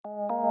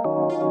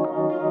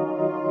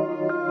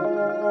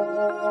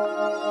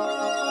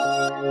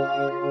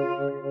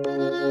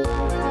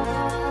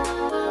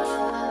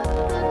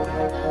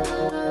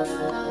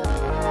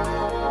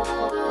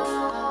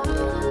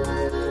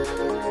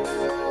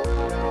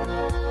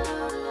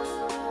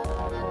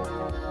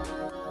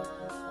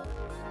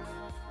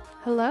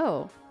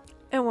Hello,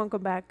 and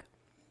welcome back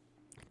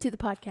to the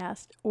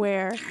podcast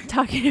where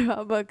talking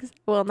about books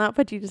will not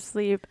put you to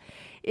sleep.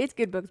 It's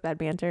Good Books, Bad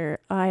Banter.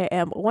 I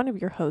am one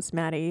of your hosts,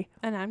 Maddie.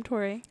 And I'm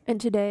Tori.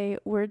 And today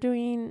we're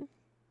doing...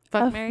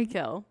 Fuck, Marry,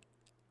 Kill.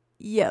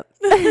 Yep.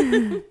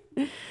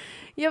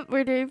 Yep,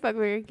 we're doing Fuck,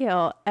 Marry,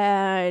 Kill.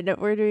 And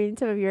we're doing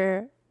some of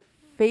your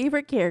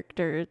favorite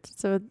characters,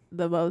 some of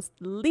the most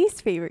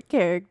least favorite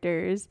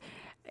characters.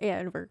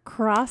 And we're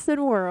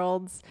crossing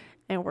worlds,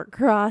 and we're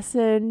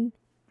crossing...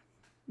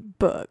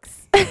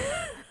 books.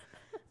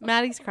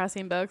 Maddie's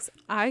crossing books.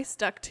 I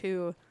stuck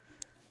to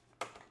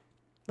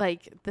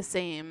like the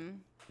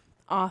same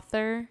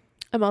author.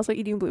 I'm also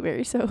eating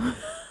blueberries, so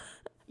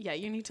Yeah,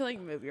 you need to like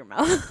move your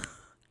mouth.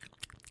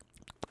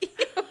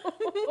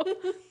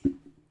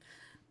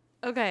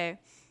 Okay.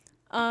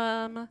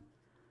 Do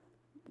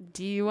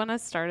you want to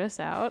start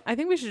us out? I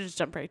think we should just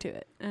jump right to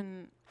it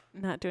and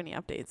not do any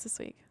updates this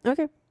week.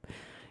 okay.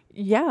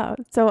 Yeah,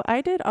 so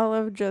I did all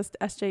of just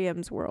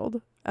SJM's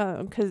world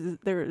because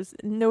there's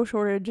no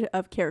shortage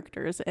of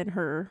characters in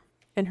her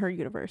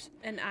universe.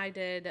 And I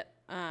did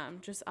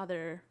just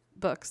other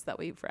books that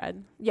we've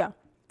read. Yeah,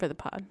 for the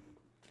pod.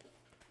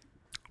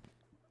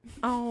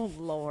 Oh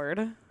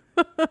Lord.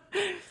 Do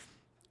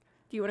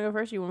you want to go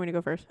first? Or you want me to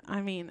go first?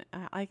 I mean,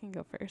 I can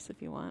go first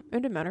if you want.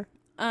 It didn't matter.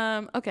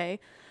 Okay.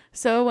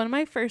 So one of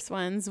my first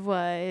ones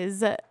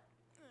was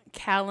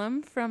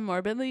Callum from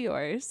Morbidly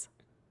Yours.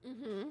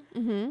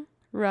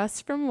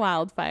 Russ from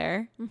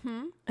Wildfire.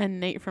 And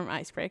Nate from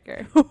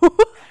Icebreaker.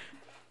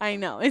 I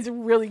know. It's a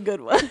really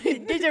good one.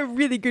 It's a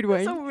really good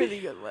one. It's a really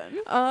good one.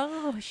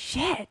 Oh,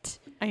 shit.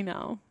 I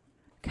know.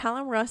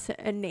 Callum, Russ,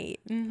 and Nate.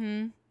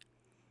 I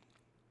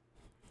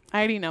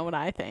already know what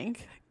I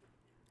think.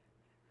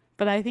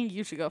 But I think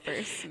you should go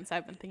first since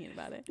I've been thinking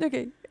about it.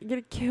 Okay, I'm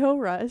going to kill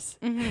Russ.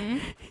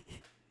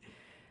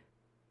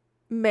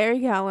 Marry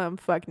Callum,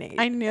 fuck Nate.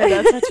 I knew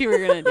that's what you were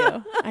going to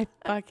do. I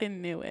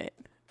fucking knew it.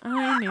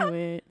 I knew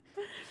it.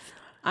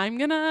 I'm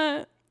going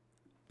to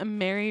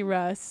marry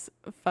Russ,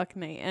 fuck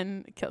Nate,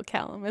 and kill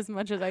Callum as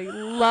much as I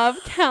love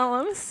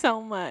Callum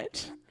so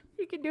much.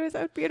 You can do his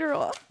own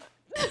funeral.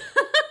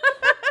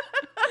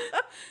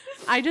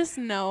 I just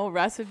know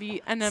Russ would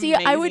be an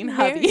amazing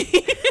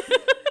hubby.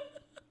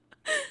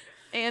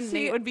 And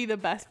Nate would be the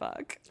best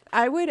fuck.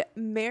 I would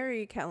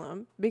marry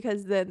Callum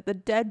because then the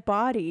dead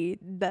body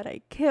that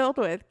I killed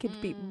with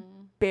could be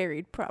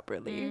buried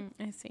properly.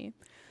 I see.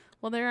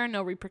 Well, there are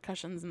no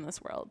repercussions in this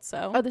world,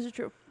 so. Oh, this is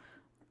true.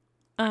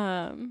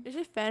 It's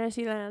just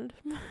Fantasyland.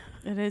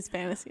 It is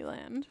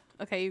Fantasyland.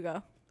 Okay, you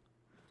go.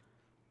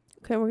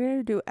 Okay, we're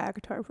gonna do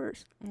Akatar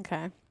first.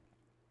 Okay.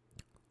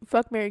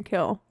 Fuck, marry,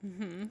 kill.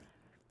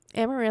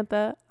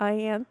 Amarantha,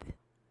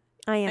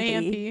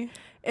 Ianthe,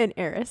 and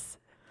Eris.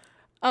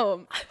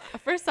 Oh,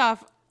 first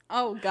off,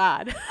 oh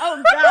God.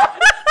 Oh God.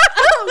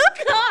 Oh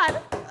God.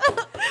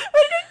 What did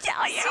I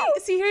tell you?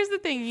 See, here's the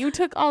thing. You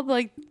took all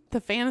the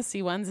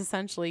fantasy ones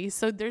essentially.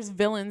 So there's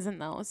villains in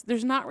those.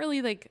 There's not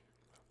really like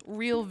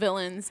real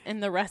villains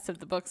in the rest of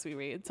the books we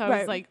read. So I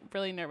was like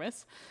really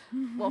nervous.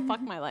 Well,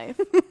 fuck my life.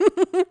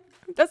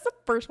 That's the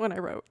first one I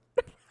wrote.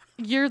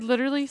 You're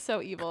literally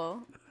so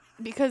evil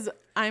because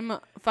I'm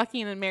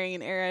fucking and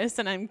marrying Eris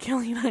and I'm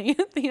killing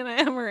Ianthe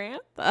and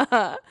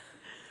Amarantha.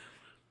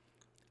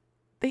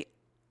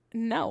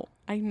 No,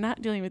 I'm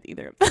not dealing with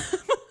either of them.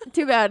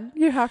 Too bad.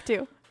 You have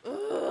to.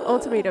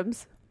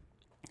 Ultimatums.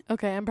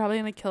 Okay, I'm probably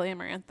going to kill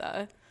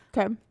Amarantha.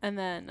 Okay. And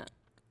then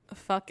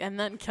fuck, and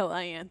then kill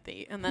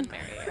Ianthe, and then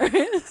marry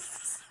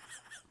Eris.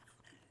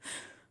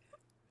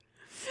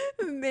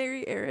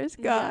 Marry Eris,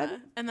 God. Yeah,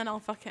 and then I'll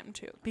fuck him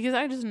too. Because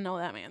I just know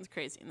that man's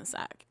crazy in the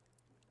sack.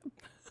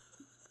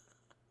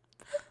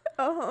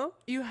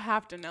 You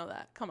have to know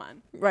that. Come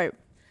on. Right.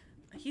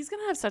 He's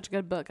going to have such a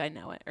good book, I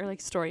know it. Or like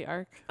story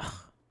arc.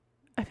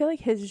 I feel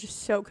like his is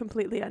just so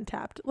completely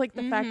untapped. Like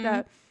the fact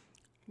that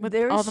with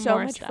there's all the so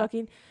more much stuff.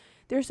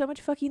 there's so much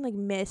fucking like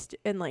mist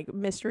and like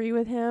mystery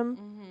with him.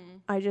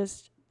 I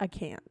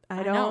can't.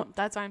 I don't know.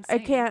 That's what I'm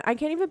saying. I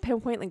can't even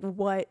pinpoint like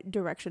what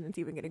direction it's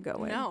even gonna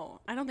go in. No,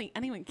 I don't think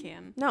anyone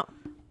can. No.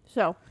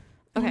 So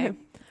okay.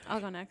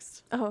 I'll go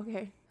next. Oh,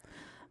 okay.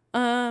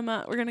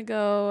 We're gonna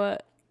go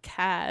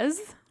Kaz,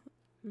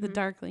 the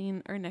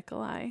Darkling, or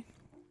Nikolai.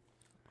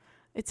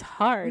 It's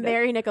hard.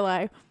 Marry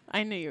Nikolai.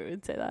 I knew you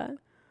would say that.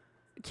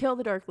 Kill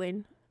the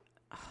Darkling.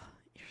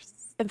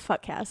 And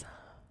fuck Kaz.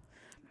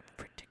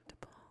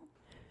 Predictable.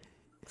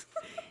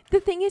 The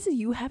thing is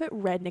you haven't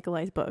read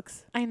Nikolai's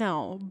books. I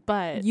know,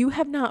 but You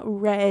have not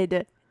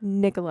read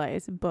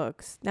Nikolai's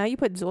books. Now you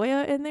put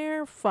Zoya in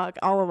there? Fuck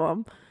all of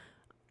them.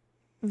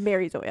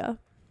 Marry Zoya.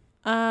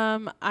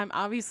 I'm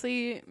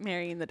obviously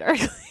marrying the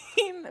Darkling,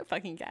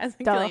 fucking Kaz,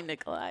 and killing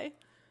Nikolai.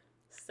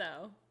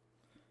 So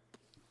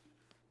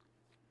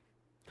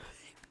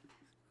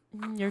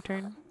Your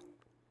turn.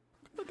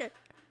 Okay.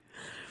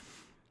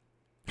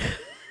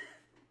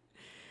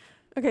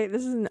 Okay,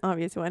 this is an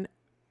obvious one.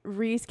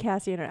 Reese,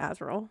 Cassian, or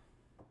Azrael.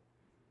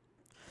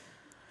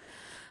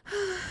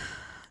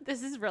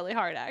 This is really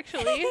hard,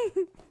 actually.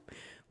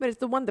 But it's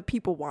the one that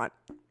people want.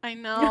 I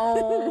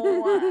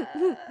know.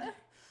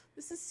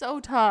 This is so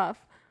tough.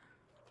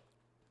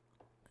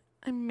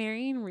 I'm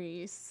marrying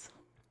Reese.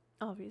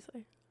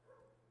 Obviously.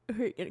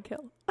 Who are you gonna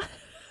kill?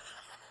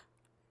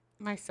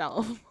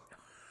 Myself.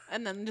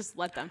 And then just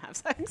let them have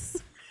sex.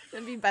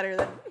 It'd be better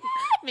than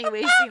me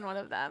wasting one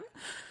of them.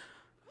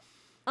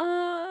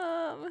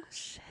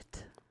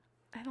 Shit.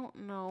 I don't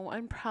know.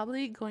 I'm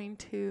probably going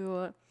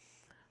to...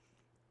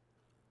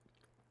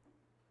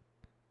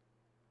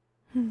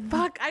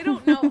 Fuck, I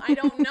don't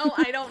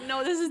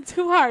know. This is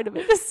too hard of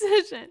a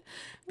decision.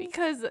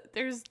 Because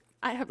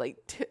I have like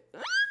two...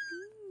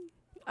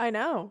 I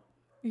know.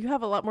 You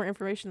have a lot more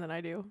information than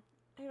I do.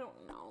 I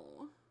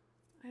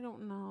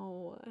don't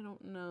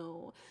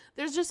know.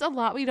 There's just a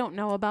lot we don't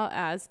know about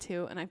Az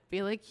too, and I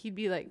feel like he'd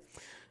be like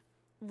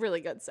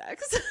really good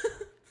sex.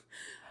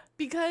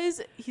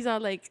 Because he's a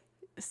like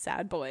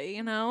sad boy,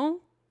 you know?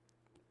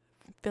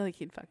 I feel like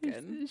he'd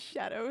fucking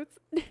Shadows.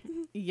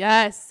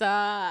 yes.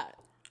 Shadow.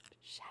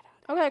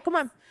 Okay, come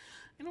on.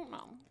 I don't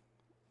know.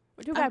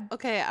 Too bad.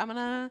 Okay, I'm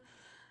gonna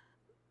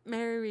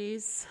marry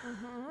Reese.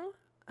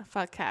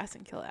 Fuck Cass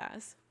and kill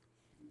Az.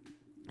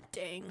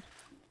 Dang.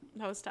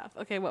 That was tough.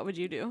 Okay, what would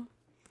you do?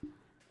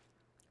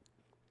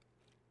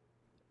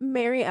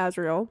 Marry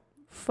Azrael,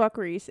 fuck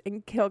Reese,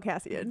 and kill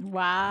Cassian.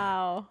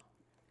 Wow.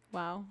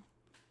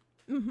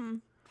 Mm-hmm.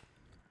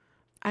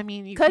 I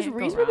mean, you because can't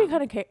Reese go would be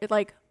wrong. kind of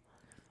like,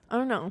 I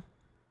don't know.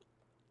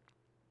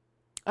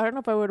 I don't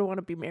know if I would want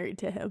to be married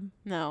to him.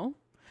 No.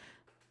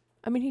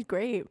 I mean, he's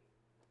great.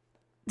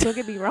 Don't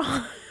get me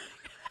wrong.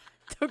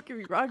 Don't get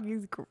me wrong.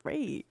 He's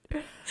great.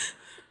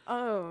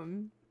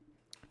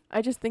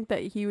 I just think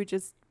that he would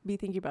just be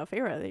thinking about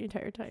Farrah the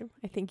entire time.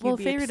 I think you'd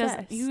be Farrah obsessed.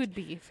 doesn't. You would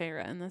be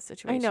Farrah in this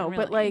situation. I know, really.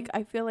 but like,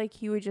 I feel like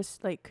he would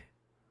just like,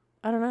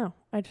 I don't know.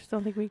 I just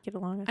don't think we get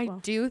along as I well.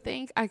 do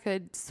think I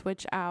could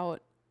switch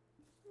out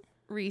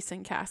Reese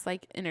and Cass,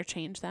 like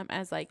interchange them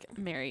as like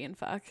marry and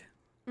fuck.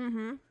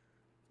 Mm-hmm.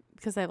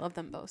 Because I love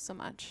them both so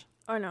much.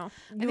 Oh no,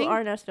 I you think-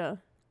 are Nesta.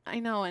 I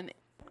know, and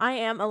I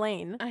am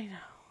Elaine. I know.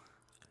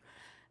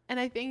 And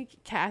I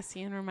think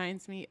Cassian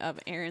reminds me of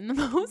Aaron the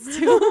most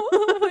too,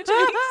 which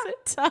makes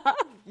it tough.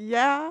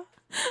 Yeah.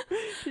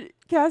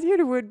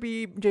 Cassian would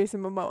be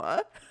Jason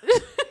Momoa.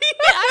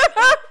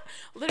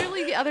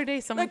 Literally the other day,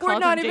 someone Like, we're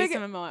called not him even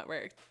Jason Momoa at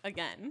work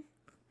again.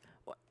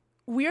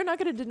 We are not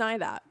going to deny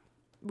that.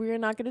 We are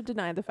not going to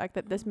deny the fact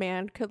that this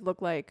man could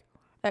look like,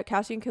 that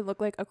Cassian could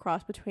look like a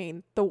cross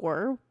between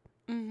Thor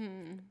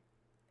Mm-hmm.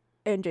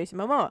 and Jason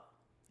Momoa.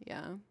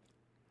 Yeah.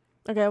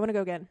 Okay, I want to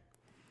go again.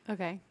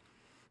 Okay.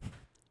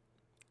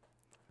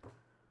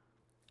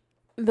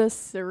 The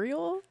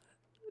cereal,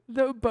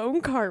 the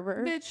bone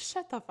carver, Bitch,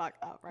 shut the fuck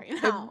up right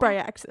the now.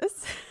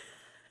 Bryaxis.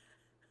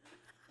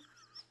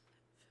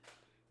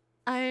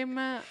 I'm...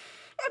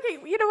 Okay,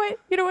 you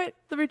know what?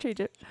 Let me change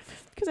it.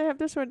 Because I have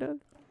this one down.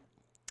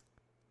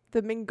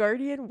 The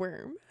Mingardian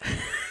worm.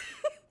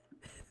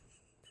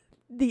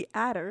 The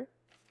adder.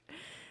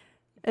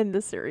 And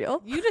the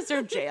cereal. You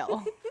deserve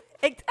jail.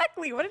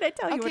 Exactly. What did I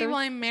tell you? Okay, well,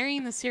 I'm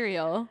marrying the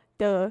cereal.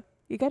 Duh.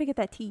 You got to get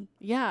that tea.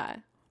 Yeah.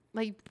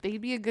 Like,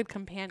 they'd be a good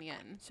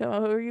companion. So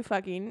who are you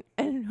fucking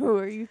and who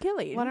are you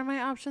killing? What are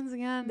my options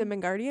again? The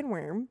Mingardian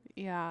worm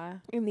Yeah.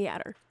 and the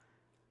adder.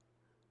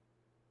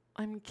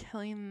 I'm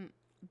killing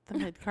the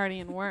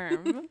Midgardian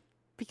worm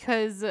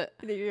because... And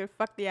then you're gonna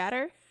fuck the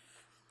adder?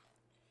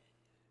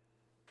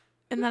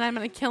 And then I'm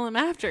going to kill him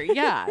after.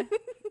 Yeah.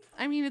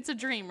 I mean, it's a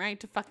dream, right?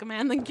 To fuck a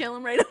man, then kill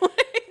him right away.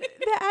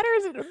 The adder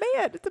isn't a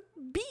man. It's a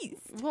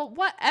beast. Well,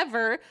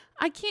 whatever.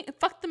 I can't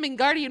fuck the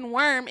Mingardian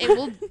worm. It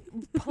will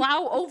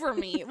plow over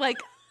me. Like,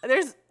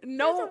 there's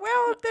no...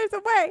 There's a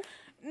way.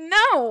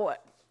 No.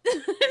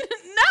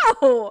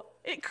 No.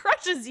 It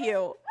crushes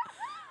you.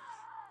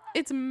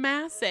 It's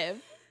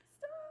massive.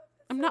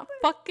 I'm not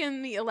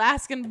fucking the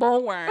Alaskan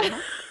bullworm.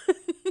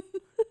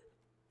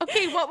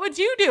 Okay, what would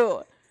you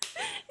do?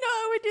 No,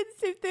 I would do the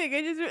same thing.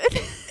 I just...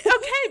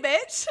 Okay,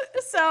 bitch.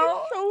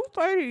 So... so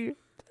funny.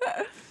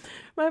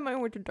 My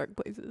mind went to dark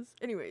places.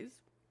 Anyways.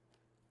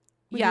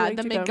 Would you Yeah, like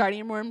the to go?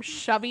 Midgardian worm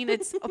shoving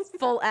its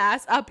full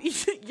ass up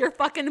your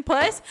fucking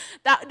puss.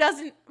 That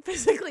doesn't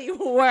physically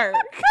work.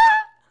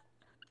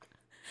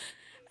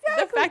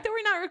 The fact that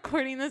we're not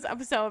recording this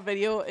episode of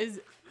video is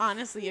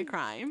honestly a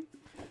crime.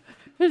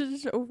 This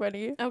is so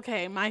funny.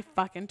 Okay, my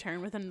fucking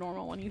turn with a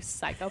normal one, you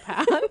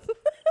psychopath.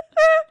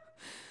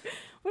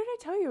 What did I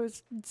tell you? It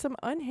was some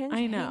unhinged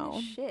I know.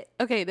 heinous shit.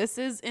 Okay, this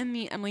is in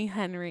the Emily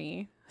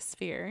Henry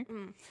sphere.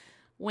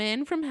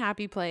 Wynn from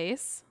Happy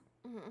Place.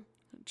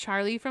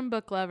 Charlie from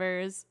Book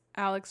Lovers.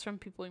 Alex from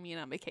People We Meet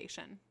on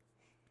Vacation.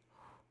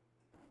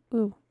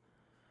 Ooh.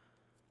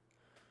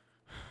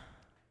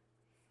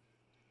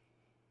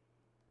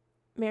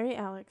 Marry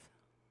Alex.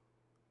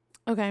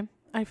 Okay,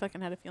 I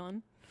fucking had a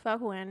feeling.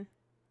 Fuck Win.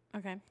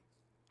 Okay.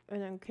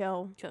 And then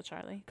kill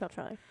Charlie.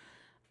 Charlie.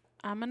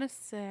 I'm gonna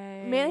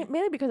say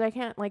Mainly because I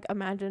can't like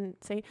imagine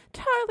saying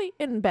Charlie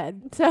in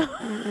bed. So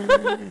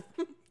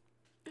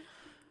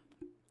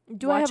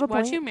I have a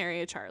point? Watch you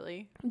marry a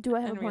Charlie Do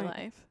I have in a real point?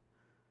 life.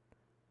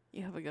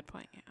 You have a good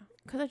point, yeah.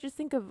 Because I just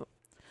think of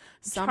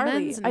Some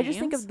Charlie. men's I just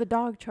think names- of the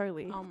dog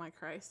Charlie. Oh my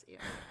Christ, yeah.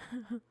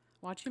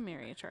 Watch you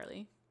marry a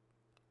Charlie.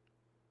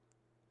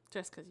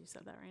 Just because you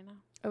said that right now.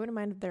 I wouldn't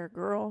mind if they're a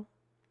girl.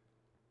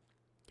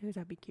 Because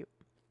that'd be cute.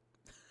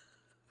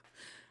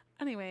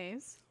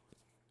 Anyways.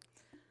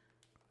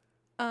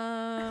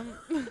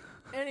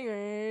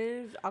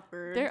 Anyways,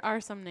 awkward. There are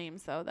some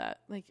names though that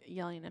like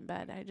yelling in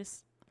bed. I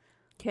just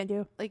Can't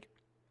do. I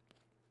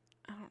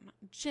don't know.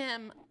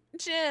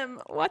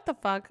 Jim. What the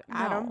fuck?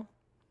 Adam.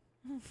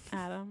 No.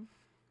 Adam.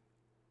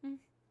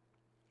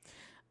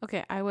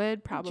 Okay, I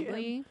would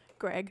probably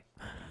Greg.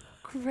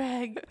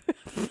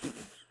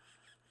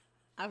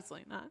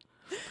 Absolutely not.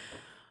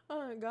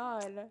 Oh my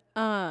god.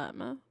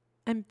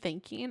 I'm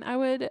thinking I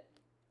would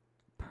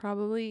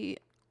probably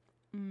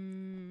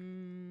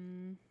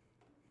I'm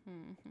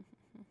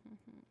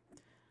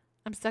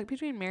stuck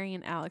between Mary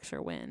and Alex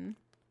or Win.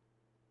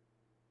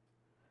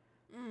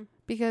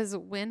 Because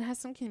Win has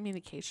some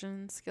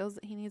communication skills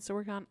that he needs to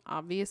work on.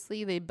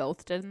 Obviously, they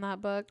both did in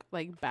that book,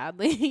 like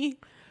badly.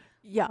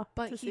 Yeah.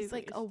 But he's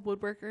like a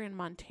woodworker in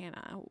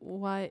Montana.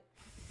 What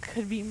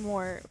could be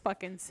more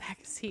fucking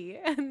sexy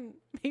and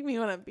make me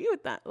want to be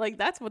with that? Like,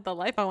 that's what the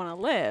life I want to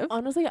live.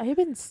 Honestly, I have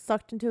been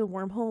sucked into the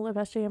wormhole of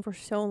SJM for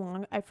so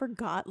long. I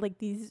forgot like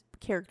these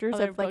characters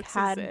Other have like books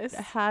had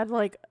exist.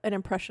 like an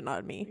impression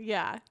on me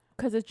Yeah.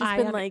 because it's just I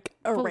been un- like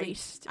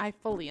erased. I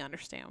fully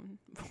understand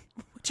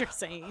what you're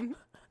saying.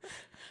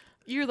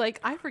 You're like,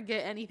 I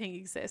forget anything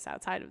exists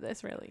outside of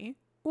this, really.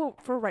 Well,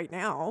 for right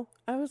now,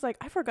 I was like,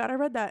 I forgot I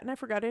read that and I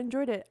forgot I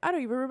enjoyed it. I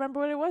don't even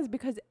remember what it was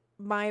because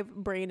my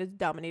brain is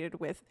dominated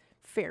with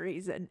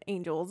fairies and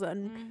angels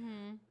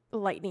and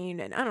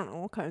lightning and I don't know,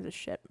 all kinds of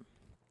shit.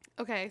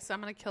 Okay, so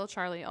I'm going to kill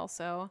Charlie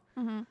also.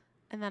 Mm-hmm.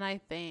 And then I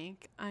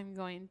think I'm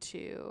going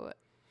to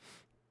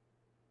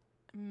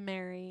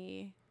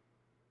marry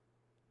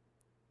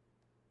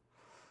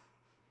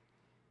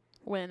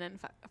Win and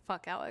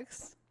fuck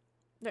Alex.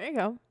 There you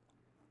go.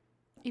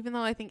 Even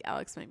though I think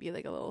Alex might be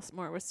like a little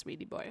more of a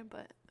sweetie boy,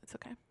 but it's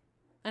okay.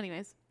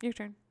 Anyways, your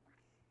turn.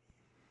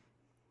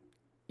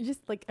 You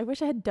just like, I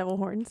wish I had devil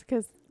horns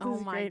because Oh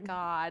my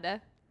God.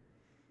 I'm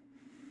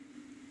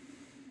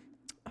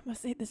going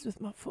to say this with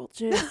my full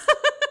chest.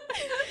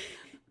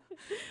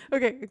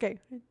 Okay.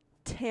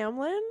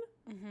 Tamlin,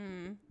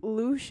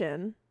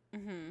 Lucian,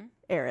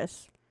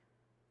 Eris.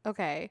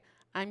 Okay.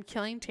 I'm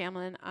killing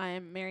Tamlin.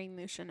 I'm marrying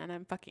Lucian and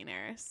I'm fucking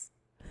Eris.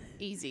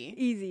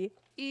 Easy.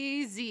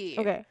 Easy.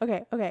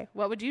 Okay.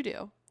 What would you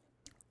do?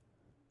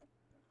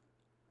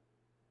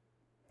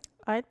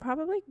 I'd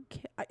probably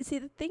see.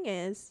 The thing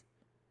is,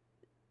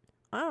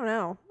 I don't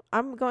know.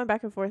 I'm going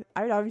back and forth.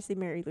 I would obviously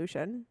marry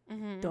Lucian.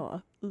 Duh,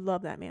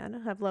 love that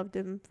man. I've loved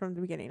him from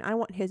the beginning. I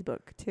want his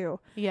book too.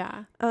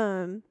 Yeah.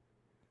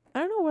 I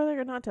don't know whether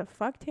or not to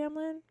fuck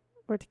Tamlin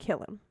or to kill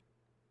him.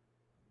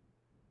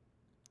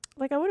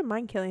 Like I wouldn't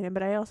mind killing him,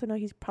 but I also know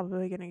he's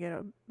probably gonna get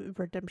a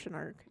redemption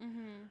arc,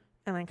 and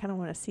I kind of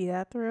want to see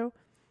that through.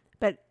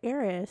 But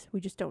Eris,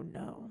 we just don't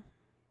know.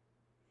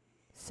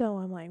 So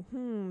I'm like,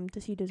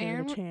 does he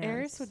deserve a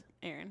chance?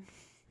 Aaron.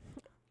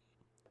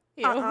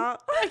 Ew.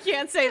 I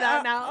can't say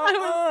that now.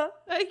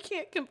 I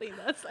can't complete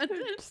that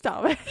sentence.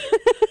 Stop it.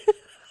 I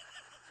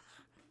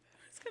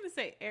was going to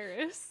say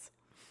Eris.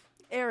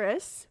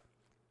 Eris.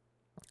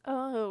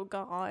 Oh,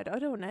 God. I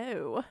don't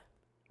know.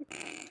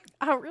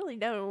 I really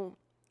don't.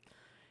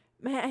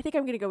 Man, I think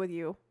I'm going to go with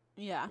you.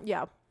 Yeah.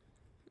 Yeah.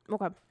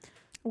 Okay.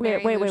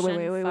 Marry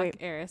Wait. fuck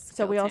Eris,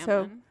 So kill we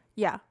also, Tamlin.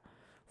 yeah.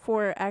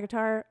 For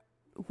Agatar,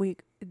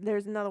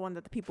 there's another one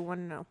that the people want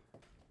to know.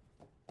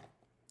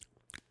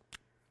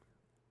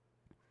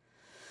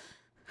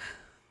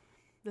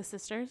 The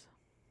sisters?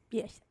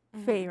 Yes.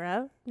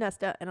 Feyre,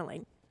 Nesta, and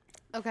Elaine.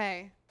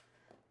 Okay.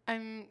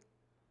 I'm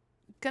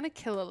going to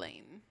kill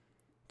Elaine.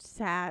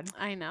 Sad.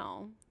 I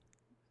know.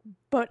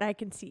 But I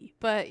can see.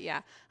 But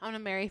yeah, I'm going to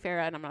marry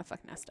Farah and I'm going to fuck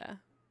Nesta.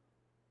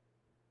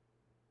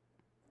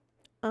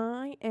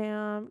 I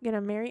am going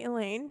to marry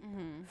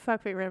Elaine.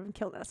 Fuck Feyre and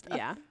kill Nesta.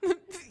 Yeah.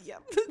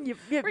 Yep.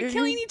 We're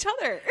killing each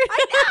other.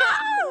 I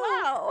know.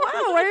 Wow.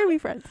 Why are we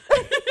friends?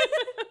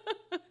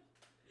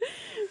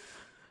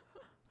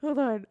 Hold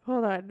on.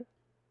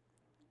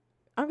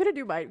 I'm going to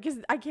do mine because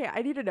I can't.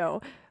 I need to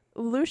know.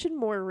 Lucian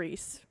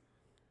Maurice.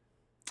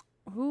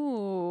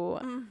 Ooh.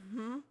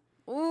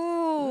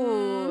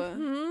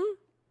 Ooh.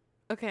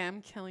 Okay,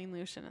 I'm killing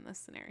Lucian in this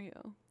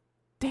scenario.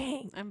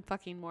 Dang. I'm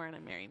fucking Moore and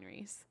I'm marrying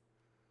Reese.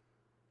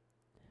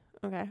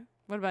 Okay.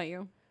 What about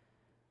you?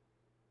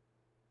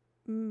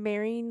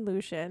 Marrying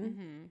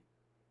Lucian.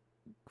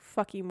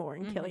 Fucking Moore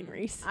and killing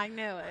Reese. I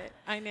knew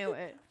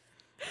it.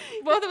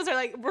 Both of us are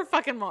like, we're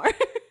fucking Moore.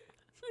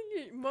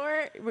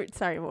 More.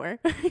 Sorry, Moore.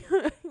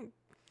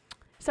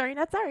 Sorry,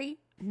 not sorry.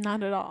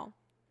 Not at all.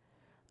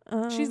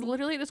 She's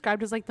literally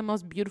described as like the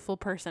most beautiful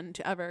person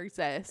to ever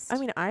exist. I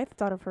mean, I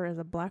thought of her as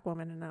a black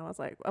woman, and I was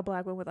like, a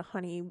black woman with a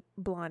honey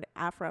blonde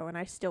afro, and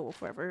I still will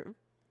forever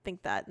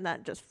think that, and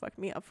that just fucked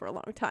me up for a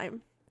long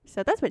time.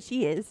 So that's what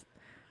she is.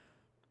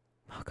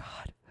 Oh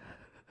God.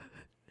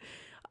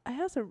 I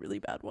have some really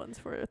bad ones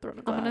for a Throne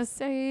of Glass. I'm gonna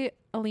say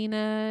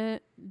Alina,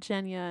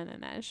 Jenya,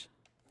 and Inej.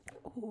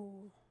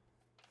 Ooh.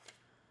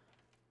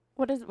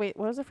 What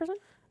was the first one?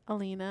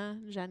 Alina,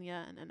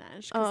 Jenya, and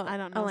Inej. Because I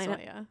don't know Elena.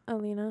 Zoya.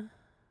 Alina.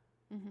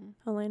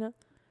 Mm-hmm. Elena.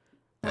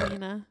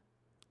 Alina.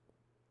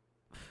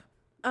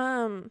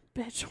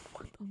 Bitch.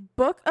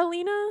 Book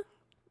Alina.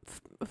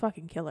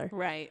 Fucking killer.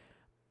 Right.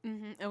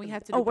 Mm-hmm. And we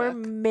have to do we're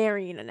book.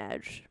 marrying an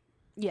Edge.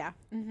 Yeah.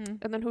 Mm-hmm.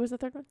 And then who was the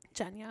third one?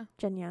 Jenya.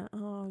 Jenya.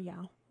 Oh,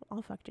 yeah.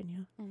 I'll fuck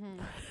Jenya. Mm-hmm.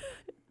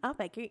 I'll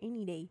fuck her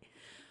any day.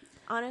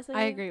 Honestly.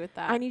 I agree with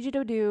that. I need you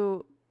to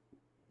do,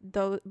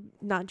 though,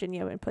 not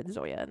Jenya, and put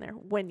Zoya in there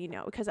when you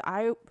know. Because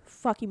I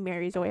fucking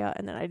marry Zoya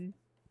and then I'd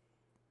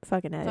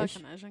fucking Edge.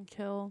 Fucking Edge and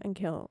kill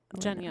Elena.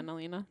 Jenya and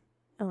Alina.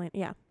 Elena,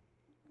 yeah.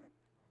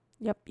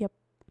 Yep.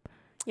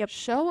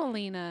 Show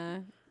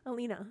Alina.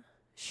 Alina.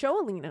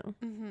 Show Alina.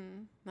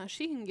 Mm-hmm. Now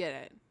she can get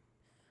it.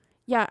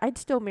 Yeah, I'd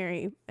still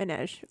marry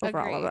Inej over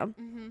all of them.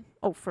 Mm-hmm.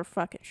 Oh, for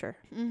fucking sure.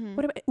 Mm-hmm.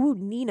 What about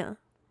Nina?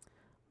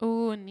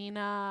 Ooh,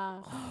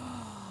 Nina.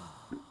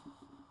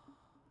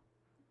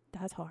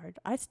 That's hard.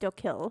 I'd still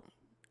kill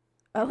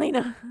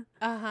Alina.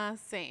 Uh-huh,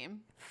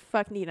 same.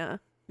 Fuck Nina.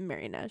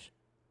 Marry Inej.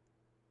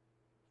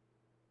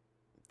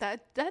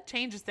 That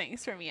changes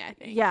things for me, I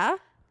think. Yeah?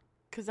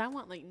 Because I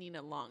want, like,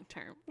 Nina long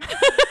term.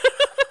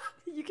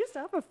 You can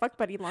still have a fuck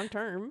buddy long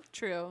term.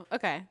 True.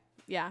 Okay.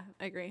 Yeah,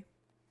 I agree.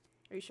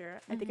 Are you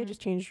sure? I think I just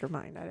changed your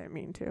mind. I didn't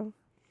mean to.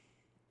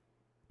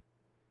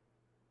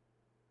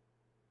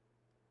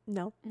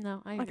 No?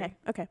 No, I agree.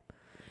 Okay.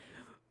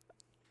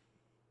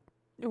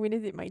 When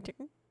is it my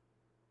turn?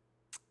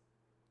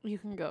 You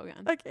can go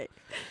again. Okay.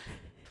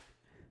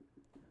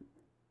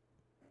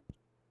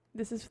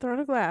 This is Throne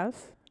of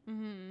Glass.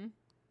 Mm-hmm.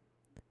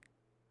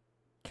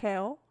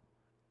 Kale,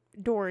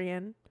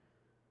 Dorian,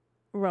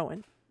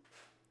 Rowan.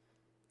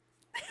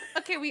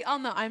 Okay, we all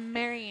know I'm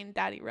marrying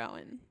Daddy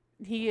Rowan.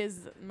 He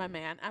is my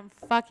man. I'm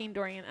fucking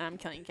Dorian and I'm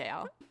killing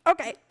Kale.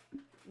 Okay.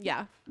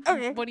 Yeah.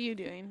 Okay. What are you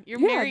doing? You're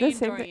marrying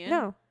Dorian.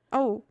 No.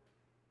 Oh.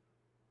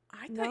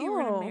 I thought you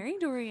were going to marry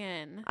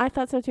Dorian. I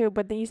thought so too,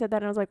 but then you said that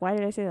and I was like, why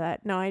did I say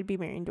that? No, I'd be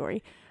marrying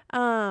Dory.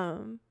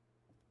 Fucking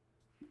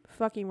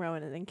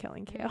Rowan and then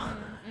killing Kale.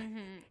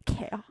 Mm-hmm.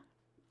 Kale.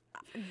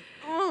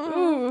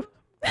 Ooh.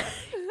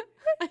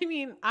 I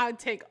mean, I would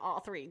take all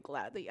three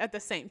gladly at the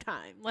same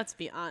time. Let's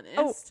be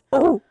honest.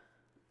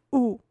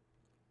 Ooh.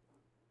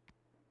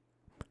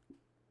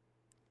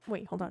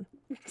 Wait, hold on.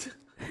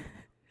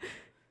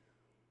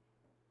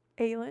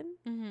 Aelin,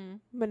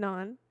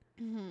 Manon,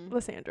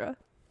 Lysandra.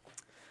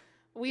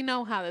 We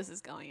know how this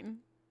is going.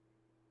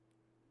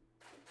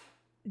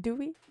 Do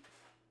we?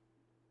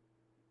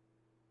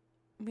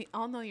 We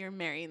all know you're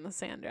marrying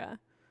Lysandra.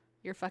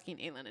 You're fucking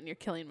Aelin and you're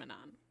killing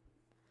Manon.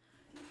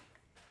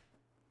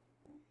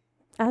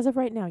 As of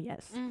right now,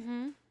 yes.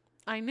 Mm-hmm.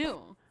 I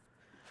knew.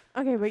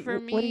 Okay, but For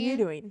what are you me,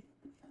 doing?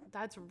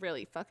 That's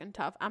really fucking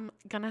tough. I'm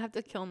gonna have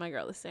to kill my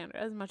girl Lysandra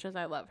as much as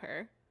I love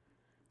her.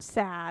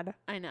 Sad.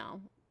 I know.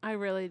 I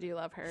really do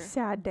love her.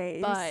 Sad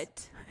days.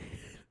 But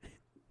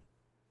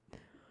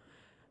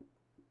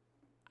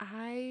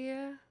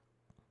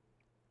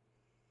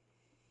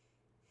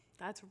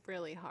that's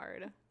really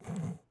hard.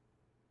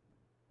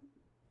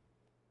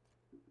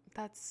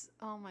 That's,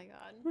 oh my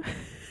God.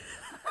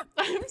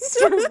 I'm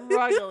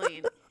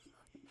struggling.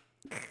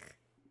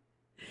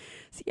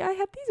 See, I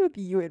had these with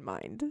you in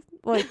mind.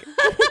 Like,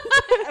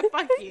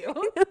 fuck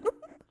you.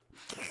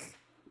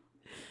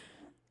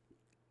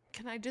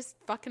 Can I just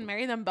fucking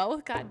marry them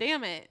both? God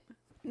damn it.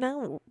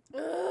 no.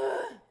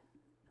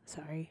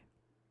 Sorry.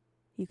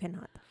 You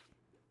cannot.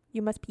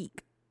 You must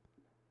peek.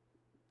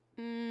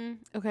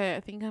 Okay, I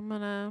think I'm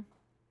gonna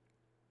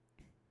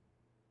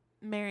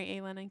marry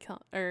Aelin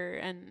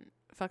and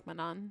fuck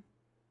Manon.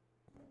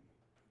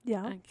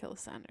 Yeah. And kill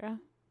Sandra.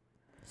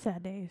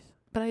 Sad days.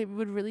 But I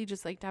would really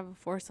just like to have a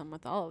foursome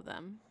with all of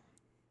them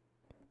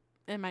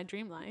in my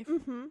dream life.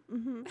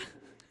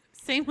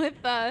 Same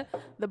with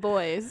the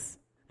boys.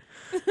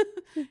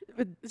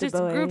 Just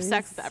group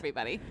sex with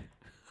everybody.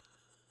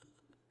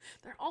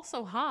 They're all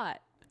so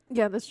hot.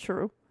 Yeah, that's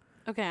true.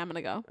 Okay, I'm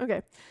gonna go.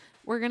 Okay.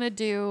 We're gonna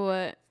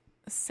do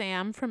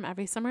Sam from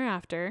Every Summer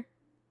After.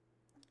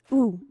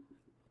 Ooh.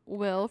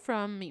 Will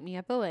from Meet Me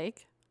at the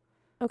Lake.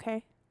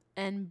 Okay.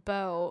 And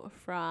Bo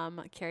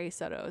from Carrie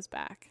Soto's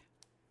Back.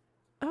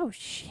 Oh,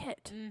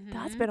 shit.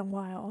 That's been a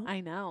while.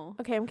 I know.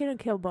 Okay, I'm going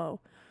to kill Bo.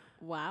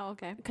 Wow,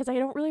 okay. Because I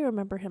don't really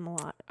remember him a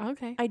lot.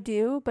 Okay. I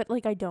do, but,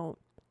 like, I don't.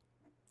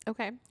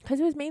 Okay. Because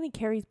it was mainly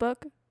Carrie's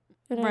book.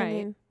 You know what I Right.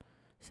 mean?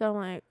 So I'm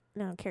like,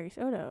 no, Carrie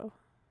Soto.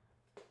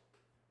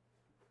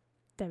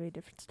 That'd be a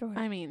different story.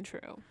 I mean,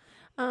 true.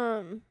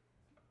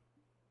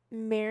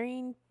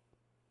 Marrying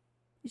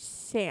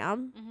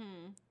Sam.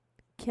 Mm-hmm.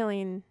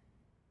 Killing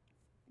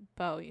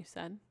Bo, you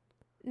said.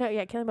 No,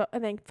 yeah, killing both,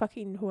 and then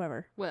fucking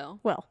whoever. Will.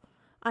 Well,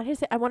 I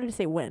wanted to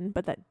say Win,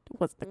 but that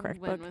wasn't the correct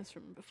Win book. was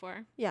from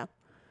before. Yeah.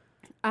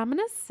 I'm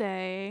going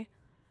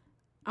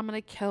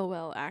to kill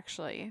Will,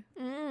 actually.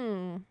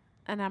 Mm.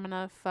 And I'm going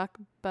to fuck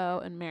Bo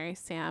and marry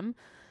Sam.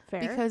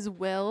 Fair. Because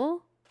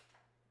Will...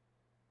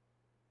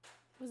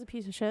 was a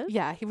piece of shit.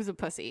 Yeah, he was a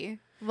pussy.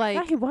 Like,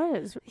 yeah, he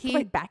was. He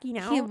like backing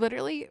out. He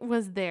literally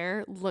was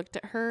there, looked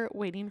at her,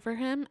 waiting for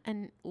him,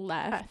 and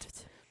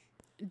left.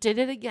 Did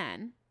it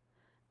again.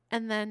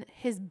 And then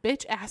his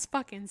bitch ass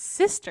fucking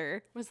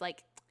sister was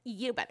like,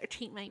 you better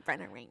treat my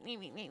brother right.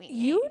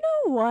 You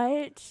know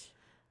what?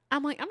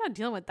 I'm like, I'm not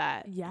dealing with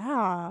that.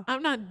 Yeah.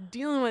 I'm not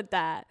dealing with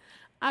that.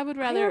 I would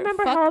rather I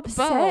remember fuck how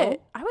upset.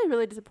 Bo. I was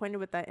really disappointed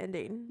with that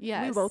ending.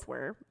 Yes. We both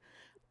were.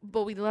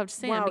 But we loved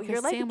Sam Wow, because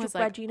you're, like, Sam was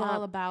like dredging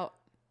all up. about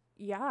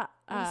Yeah.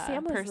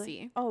 Sam was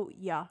Percy. Like, oh,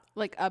 yeah.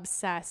 Like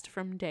obsessed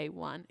from day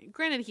one.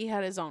 Granted, he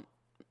had his own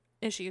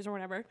issues or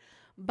whatever.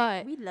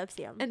 But We love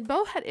Sam. and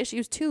Bo had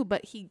issues too,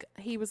 but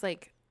he was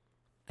like,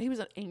 he was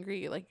an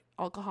angry, like,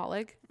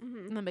 alcoholic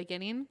in the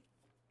beginning.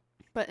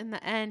 But in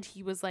the end,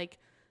 he was like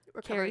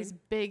Carrie's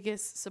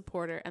biggest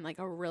supporter and like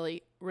a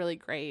really, really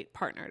great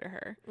partner to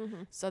her.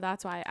 So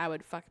that's why I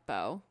would fuck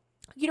Bo.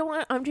 You know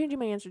what? I'm changing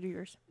my answer to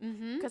yours.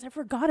 Because I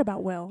forgot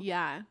about Will.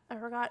 Yeah. I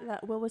forgot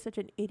that Will was such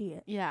an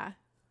idiot. Yeah.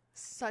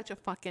 Such a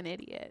fucking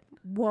idiot.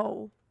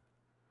 Whoa.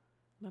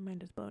 My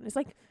mind is blown. It's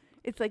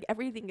like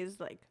everything is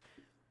like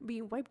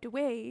being wiped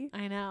away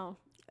I know.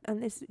 on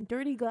this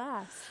dirty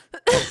glass.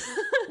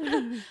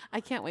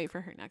 I can't wait for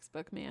her next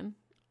book, man.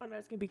 Oh no,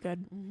 it's gonna be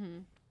good.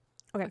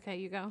 Okay. Okay,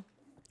 you go.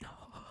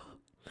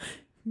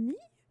 Me?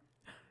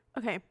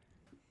 Okay.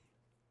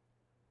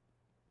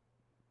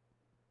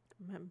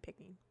 I'm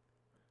picking.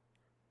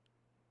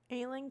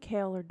 Aelin,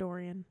 Kale, or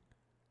Dorian?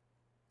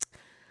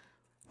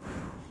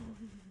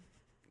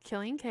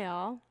 Killing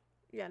Kale.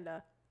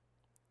 Yenda.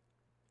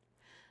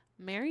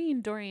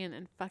 Marrying Dorian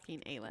and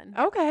fucking Aelin.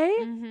 Okay.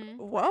 Mm-hmm.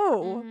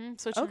 Whoa.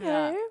 Switching it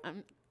Okay. up.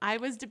 I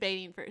was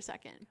debating for a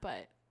second,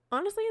 but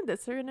Honestly, in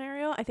this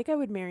scenario, I think I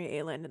would marry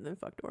Aelin and then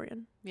fuck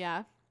Dorian.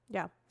 yeah.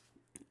 Yeah.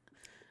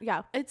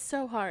 Yeah. It's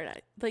so hard.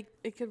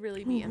 It could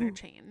really be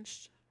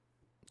interchanged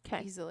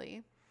Okay.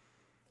 easily.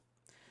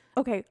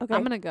 Okay. Okay.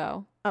 I'm going to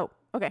go. Oh,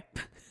 okay.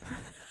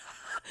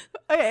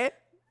 Okay.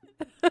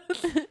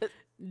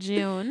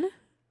 June,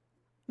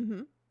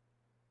 Mm-hmm.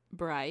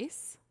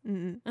 Bryce,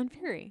 Mm-hmm. and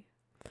Fury.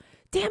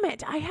 Damn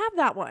it. I have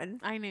that one.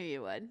 I knew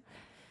you would.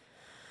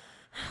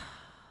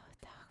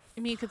 I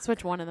mean, you could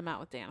switch one of them out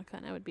with Danica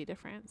and it would be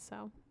different.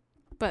 So,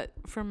 but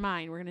for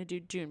mine, we're going to do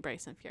June,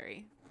 Bryce, and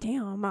Fury.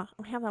 Damn. I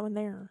have that one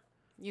there.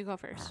 You go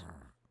first.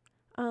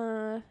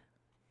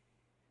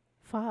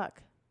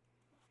 Fuck.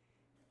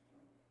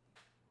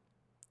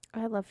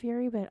 I love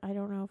Fury, but I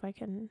don't know if I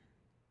can.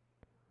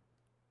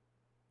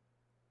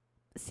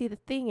 See, the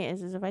thing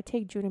is if I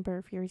take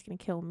Juniper, Fury's gonna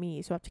kill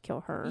me, so I have to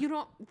kill her. You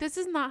don't. This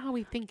is not how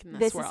we think in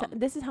this world.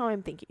 This is how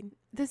I'm thinking.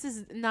 This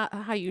is not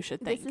how you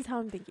should think. This is how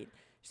I'm thinking.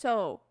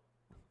 So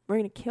we're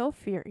gonna kill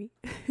Fury.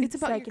 It's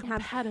so about I your can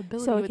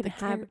compatibility so I with can the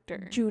have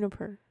character.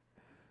 Juniper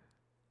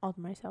all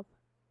to myself.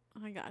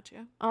 I got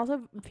you.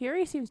 Also,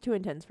 Fury seems too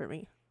intense for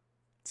me.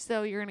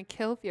 So you're gonna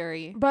kill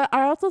Fury. But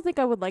I also think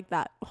I would like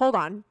that. Hold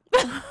on.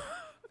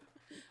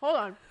 Hold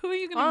on. Who are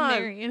you gonna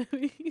marry?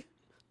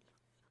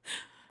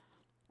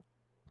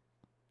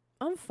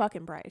 I'm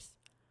fucking Bryce.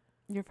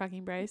 You're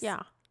fucking Bryce.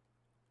 Yeah.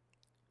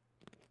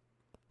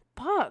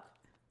 Fuck.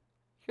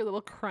 Your little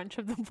crunch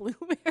of the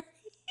blueberry.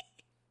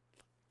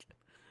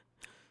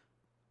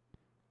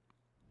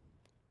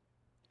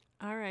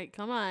 All right,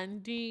 come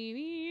on. See,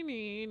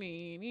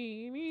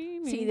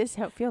 this is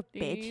how it feels,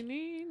 bitch.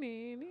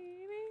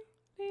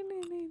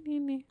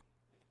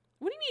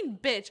 What do you mean,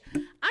 bitch?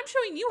 I'm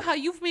showing you how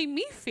you've made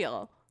me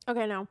feel.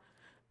 Okay, no.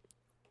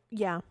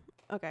 Yeah.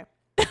 Okay.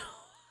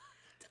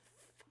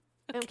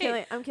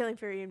 Okay. I'm killing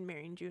Fury and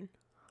marrying June.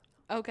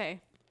 Okay.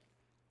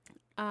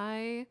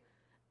 I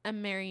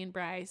am marrying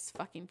Bryce,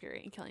 fucking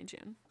Fury, and killing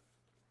June.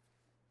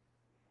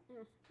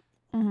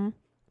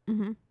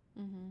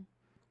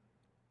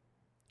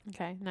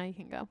 Okay, now you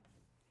can go.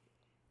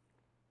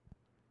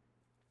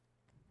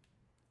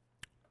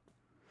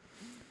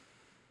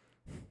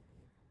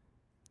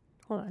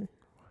 Hold on.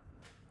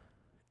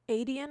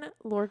 Adian,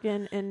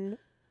 Lorcan, and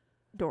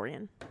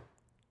Dorian.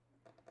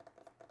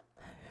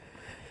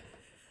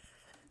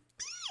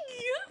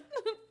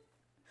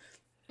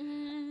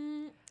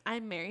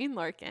 I'm marrying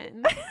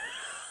Lorcan.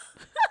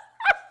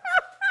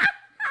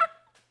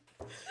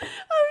 I'm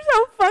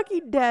so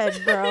fucking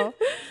dead, bro.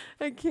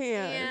 I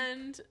can't.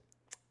 And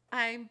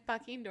I'm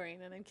fucking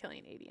Dorian and I'm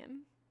killing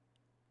Adian.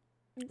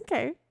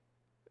 Okay.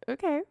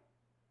 Okay.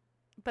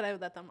 But I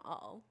would let them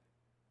all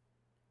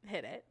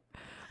hit it.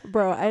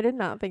 Bro, I did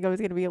not think I was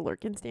going to be a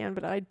Lorcan stan,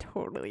 but I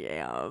totally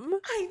am.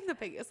 I'm the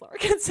biggest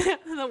Lorcan fan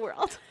in the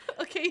world.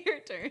 Okay, your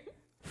turn.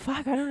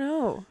 Fuck, I don't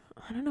know.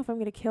 I don't know if I'm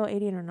going to kill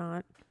Adian or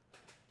not.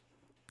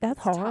 That's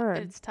hard.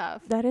 It's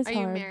tough. That is hard.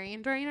 hard. Are you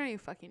marrying Dorian or are you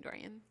fucking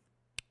Dorian?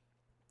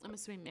 I'm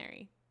assuming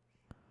marry.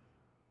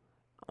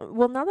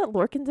 Well, now that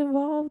Lorcan's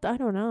involved, I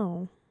don't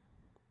know.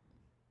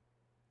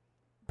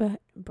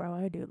 Bro,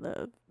 I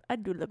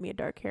do love me a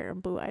dark hair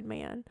and blue-eyed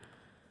man.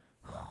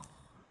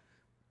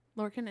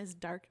 Lorcan is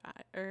dark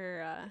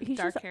eye He's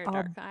dark just hair, all-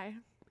 dark eye.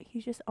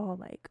 He's just all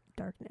like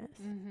darkness.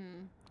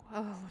 Mm-hmm.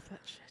 Oh, love that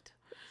shit.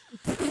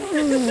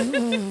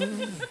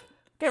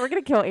 Okay, we're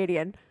gonna kill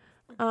Adian.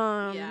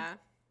 Yeah.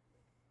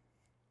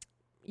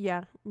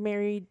 Yeah,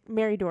 marry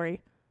Dory,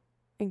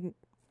 and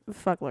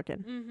fuck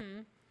Lorcan.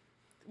 Mm-hmm.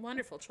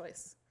 Wonderful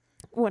choice.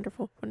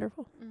 Wonderful.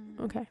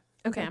 Mm-hmm. Okay.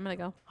 Okay, I'm gonna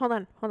go. Hold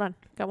on.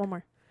 Got one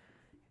more.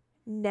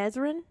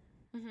 Nezrin,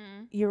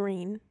 Mm-hmm.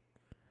 Urine,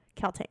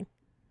 Caltaine.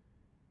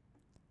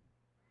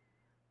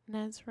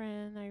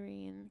 Nezrin,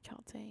 Irene,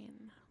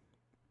 Caltaine.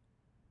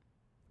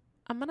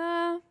 I'm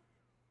gonna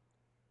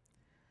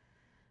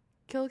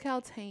kill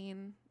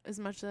Caltaine as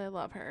much as I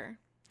love her.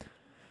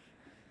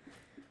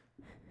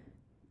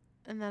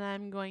 And then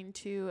I'm going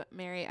to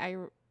marry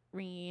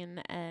Irene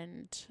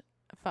and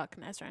fuck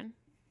Nezrin.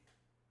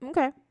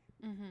 Okay.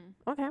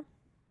 Mm-hmm. Okay.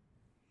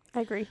 I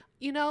agree.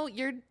 You know,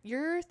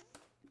 you're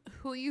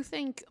who you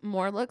think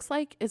more looks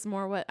like is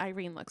more what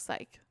Irene looks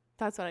like.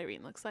 That's what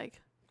Irene looks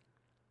like.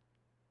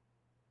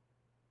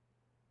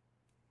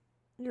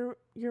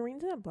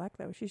 Urine's not black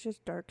though. She's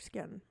just dark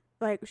skin.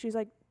 Like she's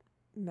like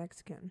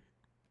Mexican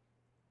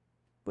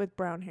with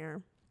brown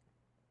hair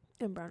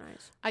and brown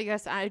eyes. I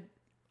guess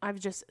I've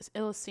just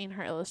seen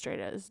her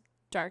illustrated as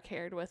dark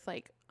haired with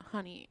like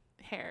honey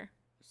hair.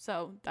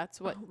 So that's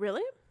what. Oh,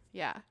 really?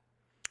 Yeah.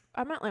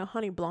 I meant like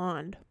honey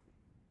blonde.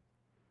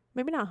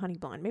 Maybe not honey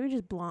blonde. Maybe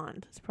just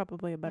blonde. It's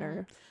probably a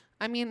better.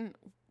 I mean,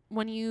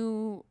 when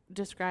you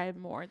describe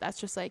more, that's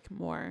just like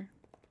more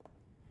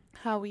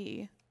how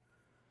we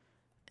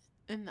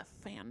in the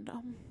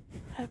fandom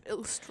have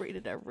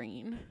illustrated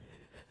Irene.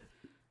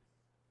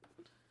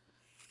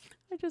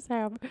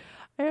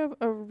 I have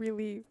a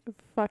really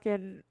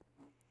fucking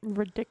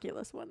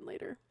ridiculous one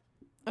later.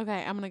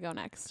 Okay, I'm gonna go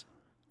next.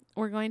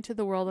 We're going to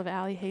the world of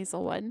Allie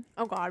Hazelwood.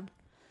 Oh God.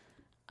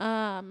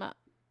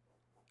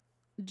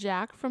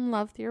 Jack from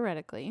Love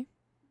Theoretically.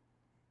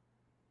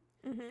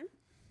 Mhm.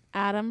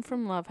 Adam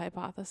from Love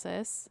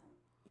Hypothesis.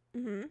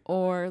 Mhm.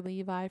 Or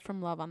Levi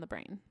from Love on the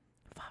Brain.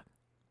 Fuck.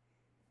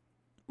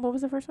 What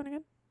was the first one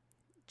again?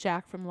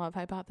 Jack from Love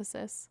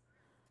Hypothesis.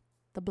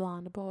 The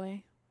blonde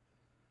boy.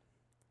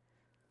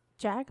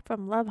 Jack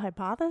from Love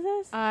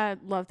Hypothesis?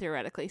 Love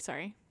Theoretically,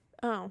 sorry.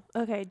 Oh,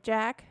 okay.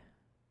 Jack,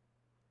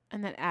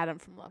 And then Adam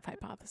from Love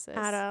Hypothesis.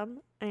 Adam,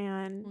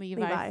 and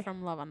Levi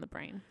from Love on the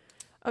Brain.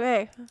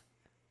 Okay.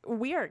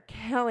 We are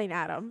killing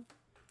Adam.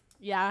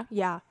 Yeah.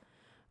 Yeah.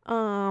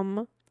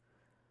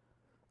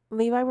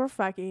 Levi we're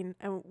fucking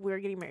and we're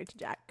getting married to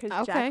Jack because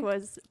Okay. Jack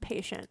was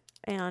patient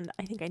and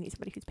I think I need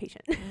somebody who's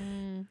patient.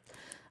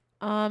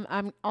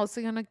 I'm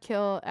also gonna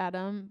kill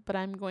Adam, but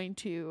I'm going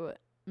to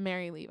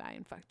marry Levi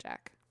and fuck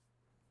Jack.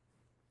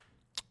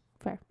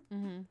 Fair.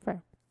 Mm-hmm.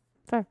 Fair.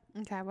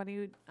 Okay, what do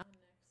you?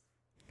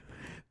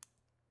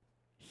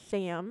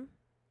 Sam,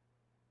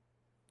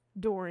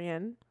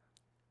 Dorian,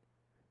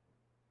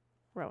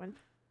 Rowan.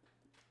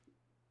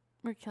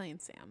 We're killing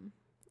Sam.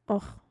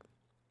 Oh,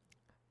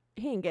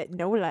 he ain't get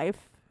no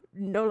life.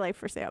 No life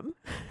for Sam.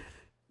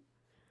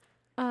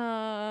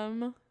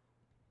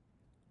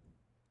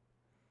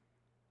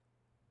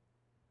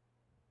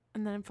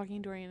 And then I'm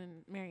fucking Dorian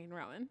and marrying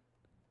Rowan.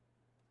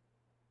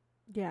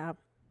 Yeah.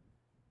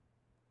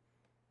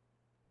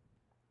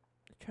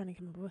 Trying to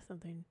come up with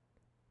something.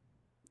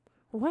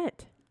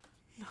 What?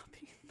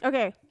 Nothing.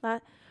 Okay.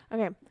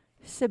 Okay.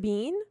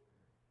 Sabine,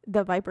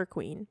 the Viper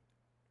Queen,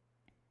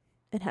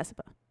 and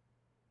Hespa.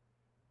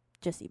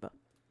 Jessiba.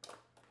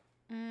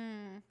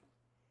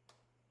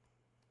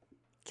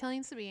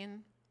 Killing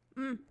Sabine.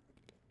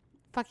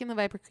 Fucking the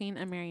Viper Queen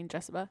and marrying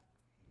Jessica.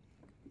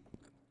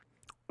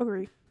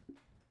 Agree.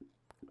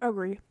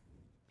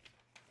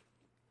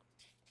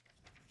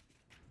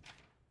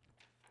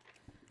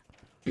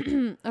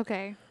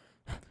 Okay.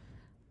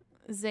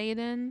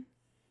 Zayden,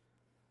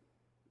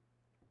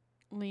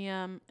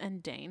 Liam,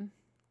 and Dane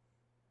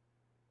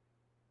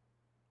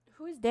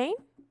Who is Dane?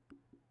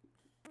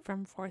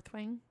 from Fourth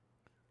Wing.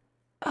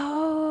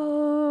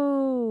 Oh.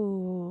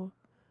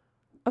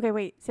 Okay,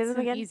 wait. Say It's that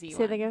an again. easy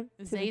Say that one. again.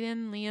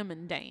 Zayden, Liam,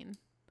 and Dane.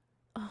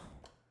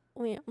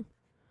 Liam.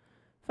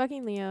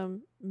 Fucking Liam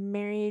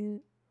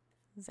marrying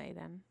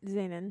Zayden.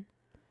 Zayden.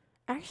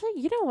 Actually,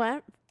 you know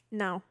what?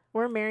 No.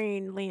 We're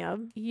marrying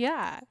Liam.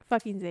 Yeah.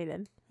 Fucking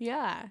Zayden.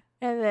 Yeah.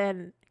 And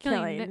then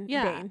killing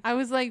Yeah. Dane. I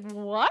was like,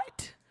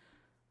 what?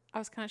 I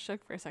was kind of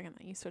shook for a second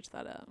that you switched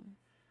that up.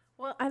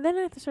 Well, and then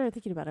I started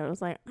thinking about it. I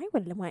was like, I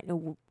wouldn't want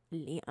no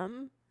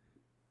Liam.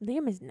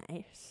 Liam is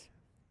nice.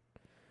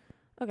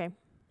 Okay.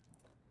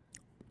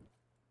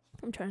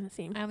 I'm trying to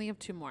see. I only have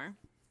two more.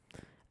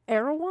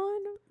 Erewhon,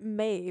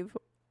 Maeve,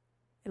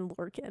 and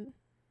Lorcan.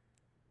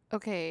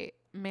 Okay.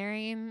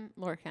 Marrying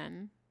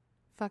Lorcan.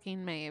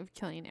 Fucking Maeve.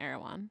 Killing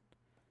Erewhon.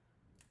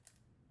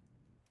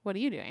 What are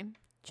you doing?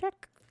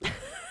 Check.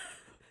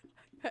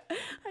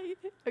 I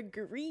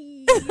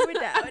agree with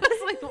that. I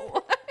was like,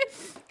 what?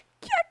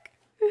 Check.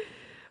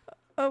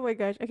 Oh my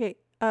gosh. Okay.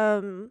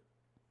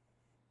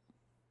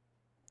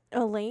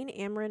 Elaine,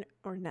 Amryn,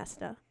 or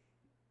Nesta.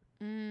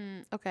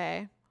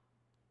 Okay.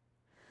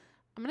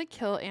 I'm going to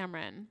kill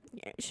Amryn.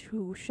 Yeah,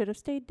 who should have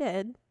stayed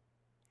dead.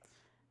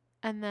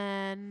 And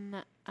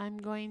then I'm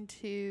going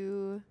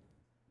to...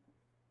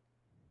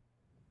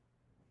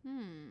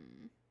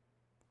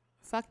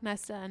 Fuck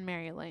Nesta and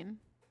marry Elaine.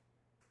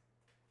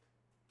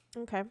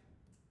 Okay.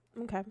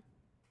 Okay.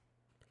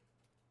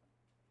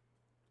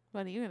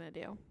 What are you going to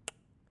do?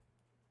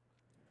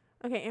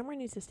 Okay, Amber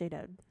needs to stay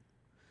dead.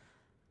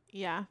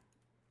 Yeah.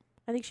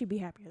 I think she'd be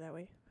happier that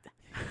way.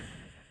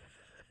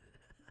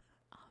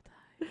 I'll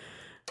die.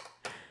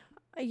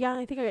 Yeah,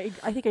 I think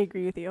I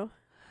agree with you.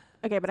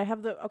 Okay, but I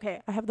have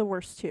the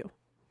worst two.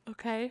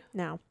 Okay.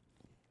 Now.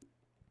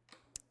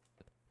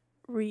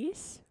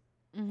 Reese,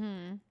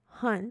 Mm-hmm.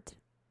 Hunt,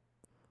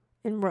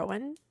 and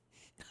Rowan.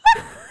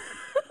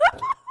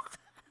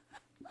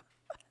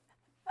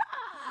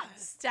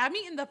 Stab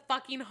me in the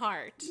fucking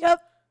heart.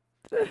 Yep.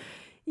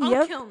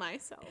 I'll kill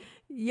myself.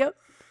 Yep.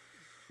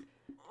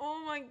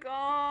 Oh my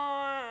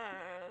god.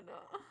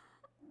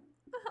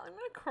 I'm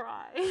gonna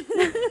cry.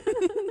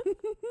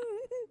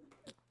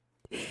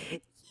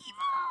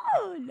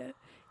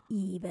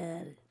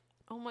 Evil.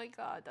 Oh my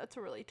god, that's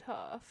really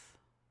tough.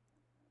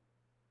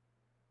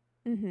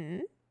 Mm-hmm.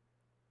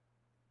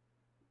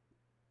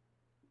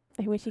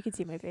 I wish you could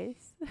see my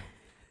face.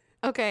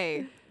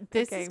 Okay,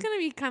 this is gonna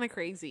be kind of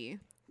crazy.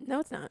 No,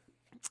 it's not.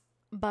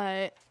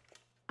 But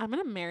I'm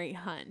gonna marry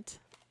Hunt.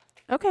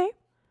 Okay.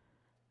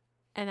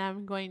 And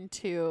I'm going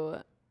to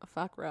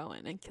fuck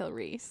Rowan and kill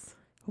Reese.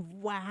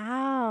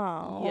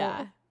 Wow.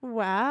 Yeah.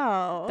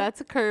 Wow.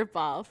 That's a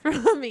curveball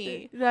for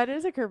me. That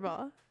is a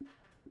curveball.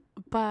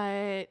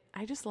 But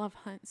I just love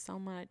Hunt so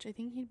much. I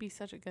think he'd be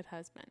such a good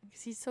husband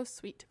because he's so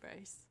sweet to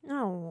Bryce.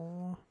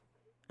 Oh,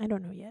 I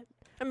don't know yet.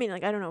 I mean,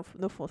 like, I don't know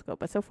the full scope,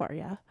 but so far,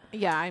 yeah.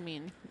 Yeah, I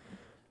mean.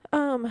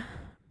 I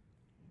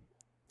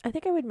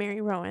think I would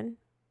marry Rowan.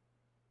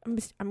 I'm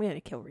going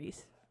to kill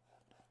Reese.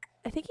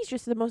 I think he's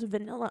just the most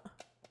vanilla.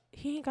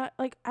 He ain't got,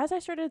 like, as I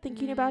started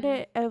thinking about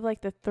it, of,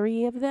 like, the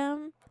three of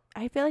them,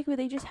 I feel like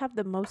they just have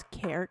the most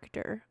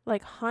character.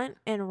 Like, Hunt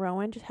and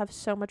Rowan just have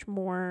so much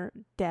more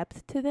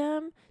depth to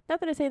them. Not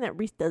that I'm saying that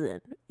Reese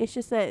doesn't. It's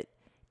just that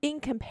in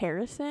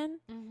comparison,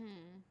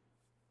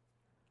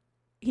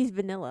 he's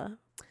vanilla.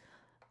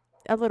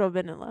 A little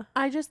vanilla.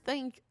 I just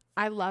think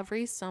I love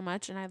Reese so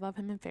much, and I love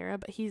him and Farrah,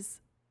 but he's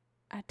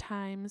at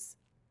times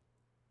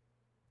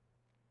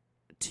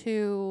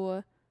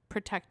too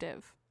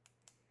protective.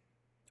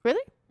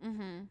 Really?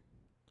 Mm-hmm.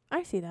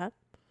 I see that.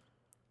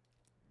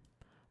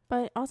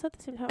 But also at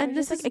the same time, And I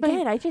this just, is like,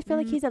 again, I just feel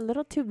like he's a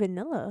little too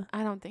vanilla.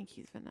 I don't think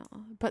he's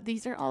vanilla, but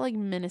these are all like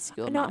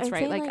minuscule No, amounts, I'm right?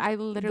 saying, Like, like, I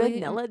literally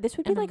Vanilla. This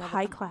would be am in like love with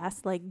high them.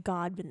 class, like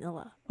God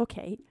vanilla.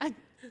 Okay.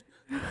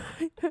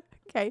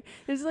 Okay.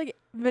 This is like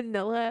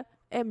vanilla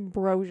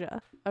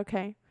ambrosia.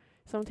 Okay.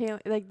 So I'm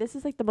telling you, like, this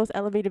is like the most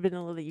elevated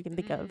vanilla that you can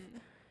think of.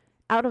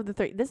 Out of the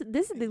three. This is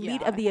the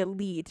elite of the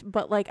elite,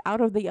 but like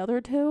out of the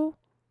other two.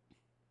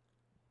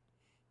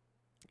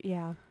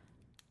 Yeah.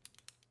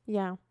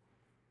 Yeah.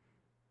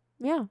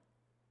 Yeah.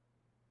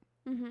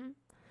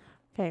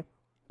 Okay.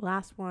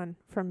 Last one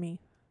from me.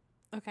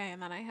 Okay,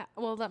 and then I have.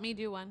 Well, let me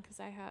do one because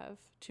I have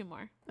two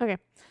more. Okay.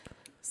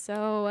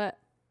 So,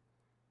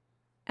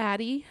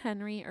 Addie,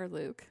 Henry, or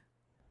Luke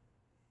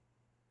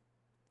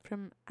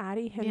from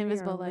Addie, Henry, The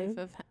Invisible or Life Luke?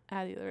 of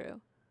Addie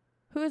LaRue.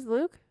 Who is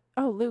Luke?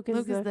 Oh, Luke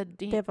is the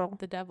devil.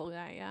 the devil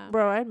guy. Yeah,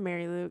 Bro, I'd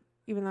marry Luke,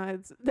 even though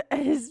it's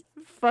as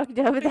fucked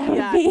up that would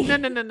yeah. be.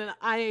 No.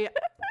 I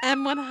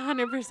am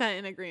 100%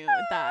 in agreement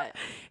with that.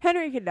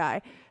 Henry could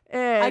die. I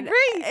And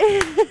agree.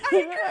 That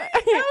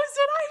was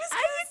what I was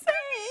going to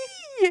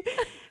say.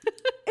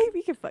 If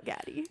you could fuck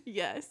Addie.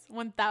 Yes,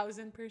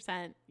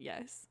 1000%.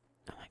 Yes.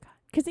 Oh my god.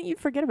 Because then you'd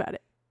forget about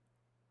it.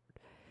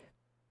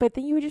 But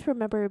then you would just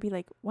remember it'd be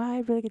like, wow, I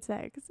have really good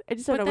sex. I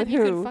just don't know But with then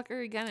you who. could fuck her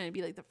again and it'd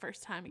be like the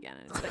first time again.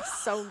 And it's like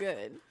so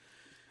good.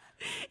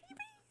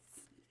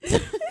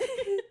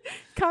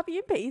 Copy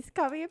and paste.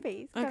 Copy and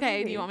paste.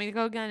 Okay, do you want me to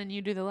go again and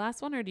you do the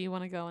last one, or do you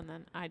want to go and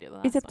then I do the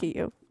last one? It's up to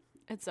you.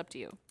 It's up to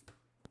you.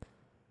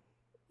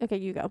 Okay,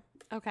 you go.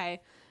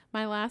 Okay,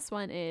 my last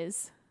one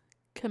is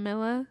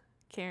Camilla,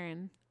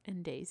 Karen,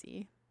 and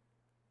Daisy.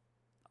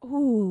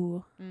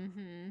 Ooh.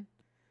 Mm-hmm.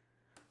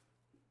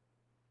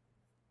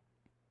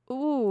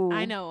 Ooh.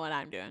 I know what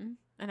I'm doing,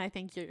 and I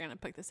think you're gonna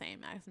pick the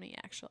same as me,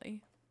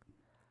 actually.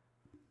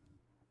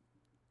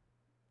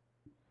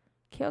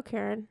 Kill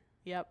Karen.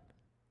 Yep.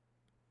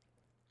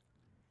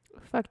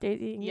 Fuck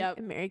Daisy. Yep.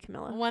 And marry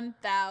Camilla.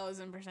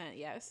 1000%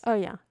 yes. Oh,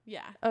 yeah.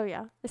 Yeah. Oh,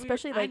 yeah.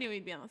 Especially, I like... knew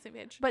we'd be on the same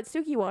page. But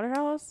Suki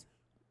Waterhouse,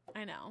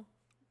 I know.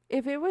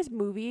 if it was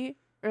movie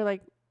or,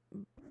 like,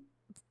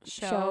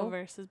 Show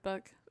versus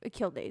book.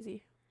 kill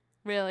Daisy.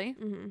 Really?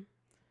 Mm-hmm.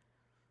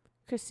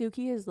 Because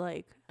Suki is,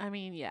 like... I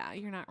mean, yeah,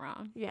 you're not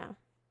wrong. Yeah.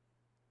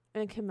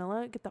 And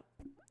Camilla, get the...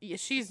 Yeah,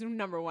 she's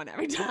number one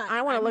every time.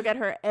 I want to look at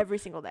her every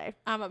single day.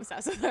 I'm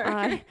obsessed with her.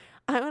 I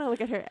want to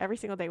look at her every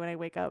single day when I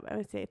wake up. I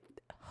would say,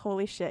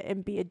 holy shit,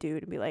 and be a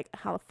dude and be like,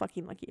 how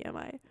fucking lucky am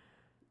I?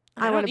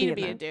 I wanna don't need to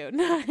be a in dude.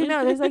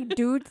 No, there's like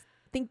dudes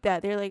think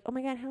that. They're like, oh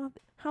my God,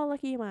 how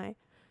lucky am I?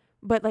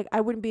 But like,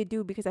 I wouldn't be a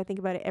dude because I think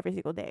about it every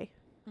single day.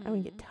 I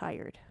wouldn't get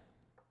tired.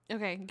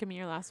 Okay, give me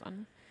your last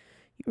one.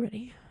 You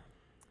ready?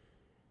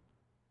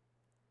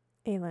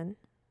 Aylin.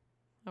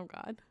 Oh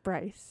God.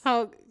 Bryce.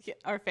 Oh,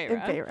 our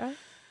favorite. And Feyre.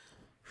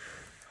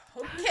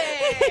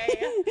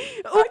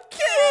 Okay.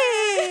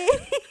 Okay.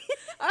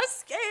 I'm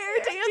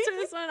scared to answer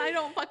this one. I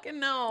don't fucking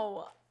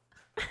know.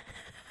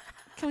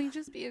 Can we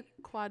just be a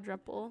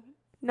quadruple?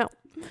 No.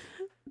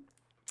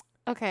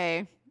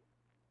 Okay.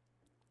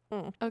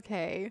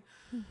 Okay.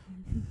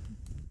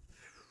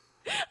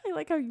 I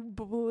like how you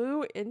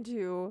blew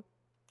into.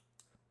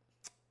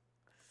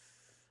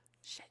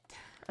 Shit.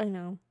 I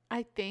know.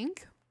 I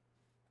think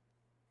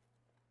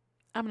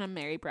I'm gonna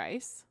marry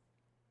Bryce.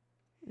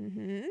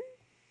 Mm-hmm.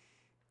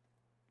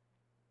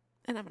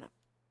 And I'm gonna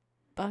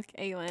fuck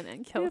Aylin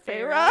and kill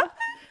Feyre. Feyre.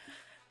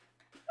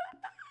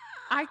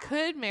 I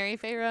could marry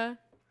Feyre,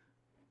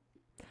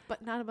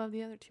 but not above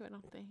the other two, I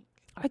don't think.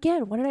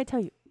 Again, what did I tell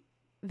you?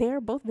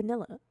 They're both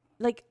vanilla.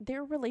 Like,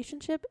 their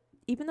relationship,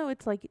 even though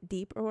it's like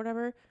deep or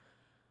whatever,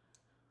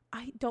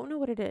 I don't know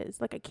what it is.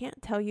 Like, I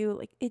can't tell you.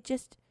 Like, it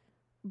just,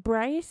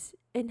 Bryce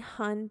and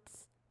Hunt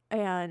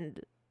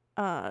and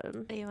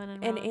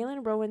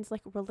Aylin Rowan's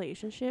like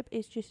relationship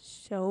is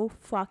just so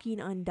fucking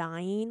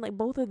undying. Like,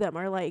 both of them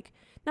are like,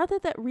 not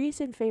that Reese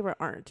and Feyre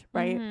aren't,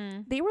 right?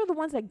 Mm-hmm. They were the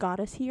ones that got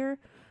us here,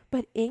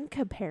 but in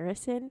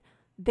comparison,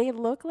 they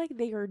look like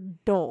they are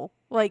dull.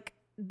 Like,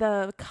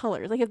 the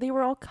colors, like if they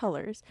were all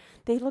colors,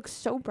 they look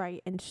so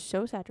bright and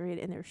so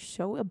saturated, and they're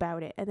so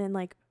about it. And then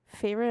like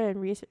Feyre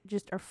and Reese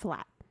just are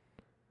flat.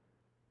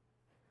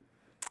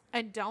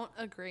 I don't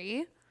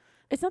agree.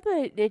 It's not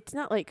that it's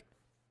not like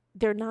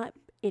they're not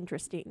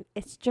interesting.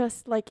 It's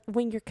just like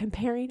when you're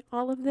comparing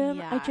all of them,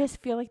 I Yeah.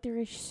 just feel like there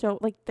is so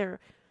like they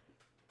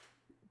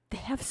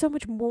have so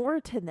much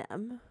more to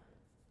them.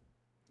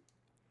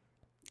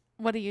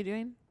 What are you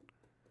doing?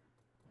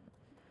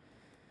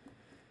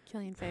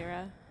 Killing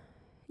Feyre.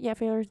 Yeah,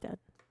 Feyre's dead.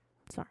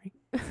 Sorry.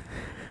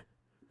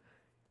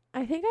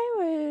 I think I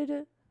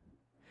would.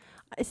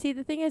 See,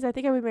 the thing is, I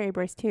think I would marry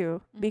Bryce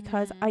too,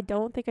 because I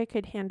don't think I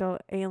could handle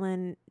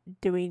Aylin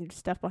doing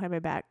stuff behind my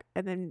back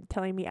and then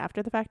telling me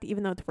after the fact,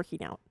 even though it's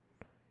working out.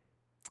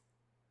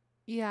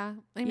 Yeah.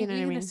 I mean, You know what I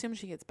can mean? assume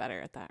she gets better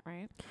at that,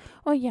 right?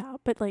 Oh, yeah,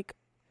 but like,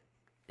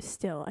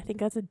 still, I think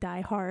that's a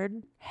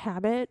die-hard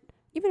habit,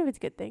 even if it's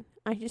a good thing.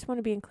 I just want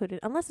to be included,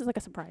 unless it's like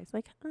a surprise,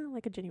 like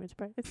a genuine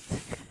surprise.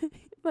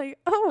 Like,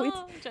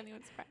 it's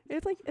genuine surprise.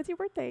 it's like, it's your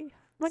birthday.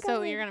 Like,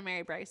 So you're going to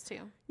marry Bryce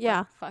too?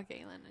 Yeah. Fuck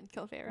Aylin and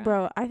kill Feyre.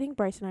 Bro, I think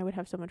Bryce and I would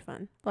have so much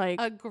fun. Like,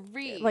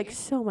 Agree. like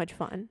so much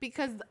fun.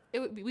 Because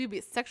we'd be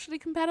sexually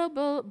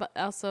compatible, but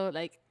also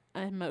like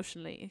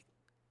emotionally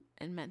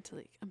and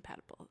mentally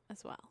compatible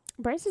as well.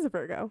 Bryce is a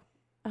Virgo.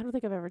 I don't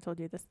think I've ever told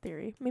you this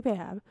theory. Maybe I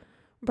have.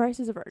 Bryce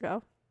is a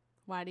Virgo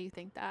Why do you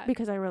think that?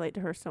 because I relate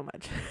to her so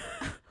much.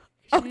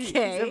 She's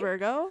Okay. a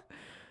Virgo.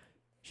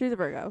 She's a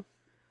Virgo.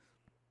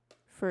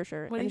 For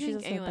sure. What do and you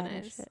she's think also Aylin bad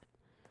as is? shit.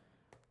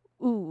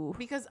 Ooh.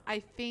 Because I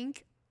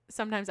think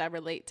sometimes I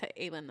relate to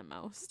Aylin the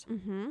most.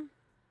 Mm-hmm.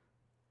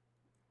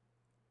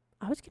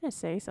 I was going to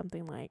say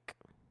something like,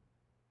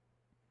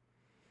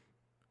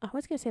 a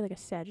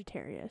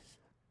Sagittarius.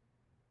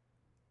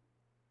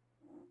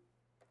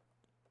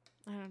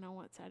 I don't know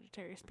what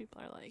Sagittarius people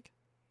are like.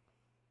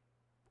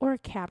 Or a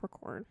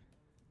Capricorn.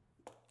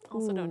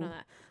 Also don't know Ooh.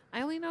 that.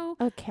 I only know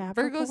A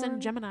Capricorn. Virgos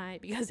and Gemini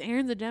because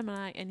Aaron's a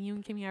Gemini and you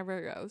and Kimmy are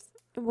Virgos.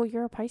 Well,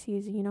 you're a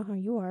Pisces and you know how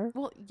you are.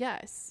 Well,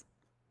 yes.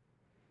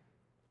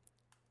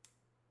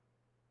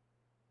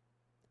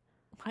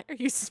 Why are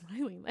you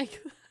smiling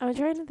like that? I was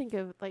trying to think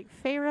of like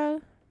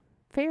Feyre.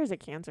 Feyre's a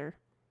Cancer.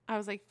 I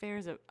was like,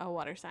 Fair's a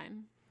water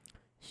sign.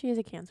 She is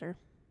a Cancer.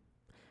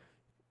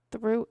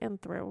 Through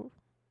and through.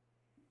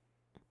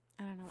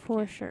 I don't know what For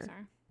cancers sure.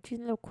 are. She's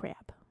no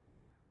crap.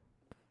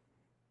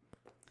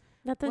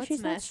 Not that What's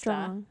she's not Nesta?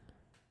 strong.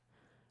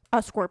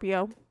 A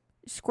Scorpio.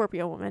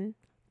 Scorpio woman.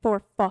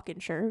 For fucking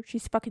sure.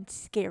 She's fucking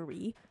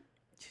scary.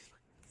 She's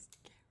like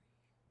scary.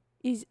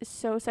 He's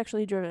so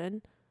sexually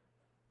driven.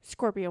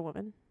 Scorpio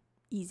woman.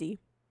 Easy.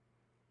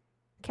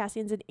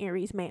 Cassian's an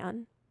Aries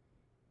man.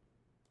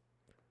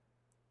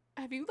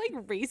 Have you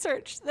like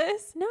researched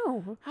this?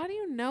 No. How do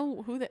you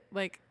know who that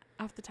like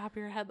off the top of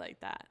your head like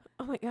that?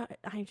 Oh my God.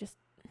 I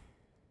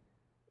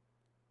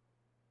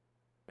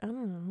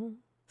don't know.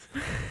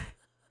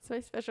 It's my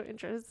special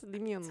interest.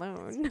 Leave me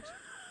alone.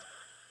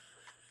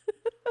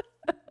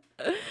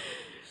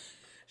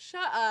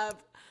 Shut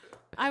up.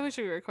 I wish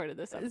we recorded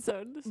this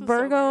episode. This was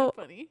Virgo- so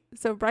funny.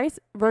 So Bryce,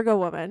 Virgo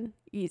woman.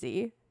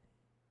 Easy.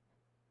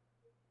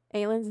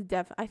 Aylin's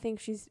I think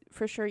she's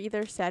for sure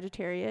either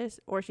Sagittarius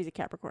or she's a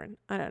Capricorn.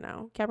 I don't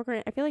know.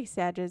 Capricorn, I feel like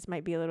Sagittarius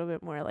might be a little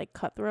bit more like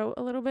cutthroat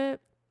a little bit.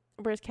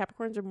 Whereas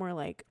Capricorns are more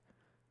like,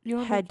 You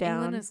don't head think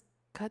Aylin down. is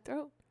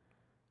cutthroat?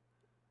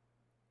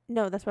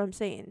 no, that's what I'm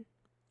saying.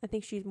 I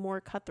think she's more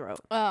cutthroat.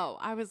 Oh,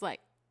 I was like,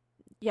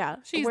 Yeah.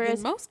 she's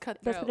Whereas the most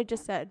cutthroat. that's what I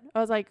just said. I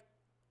was like,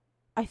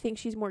 I think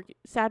she's more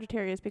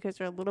Sagittarius because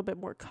they're a little bit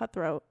more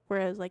cutthroat,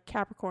 whereas like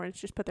Capricorns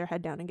just put their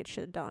head down and get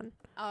shit done.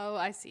 Oh,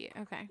 I see.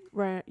 Okay.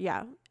 Right?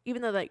 Yeah.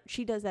 Even though like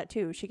she does that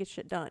too, she gets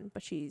shit done,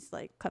 but she's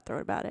like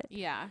cutthroat about it.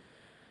 Yeah.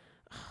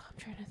 I'm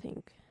trying to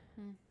think.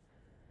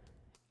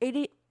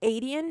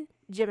 Adian,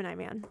 Gemini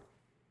man.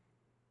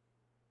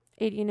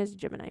 Adian is a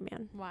Gemini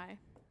man. Why?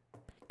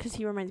 Because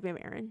he reminds me of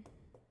Aaron.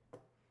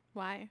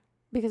 Why?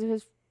 Because of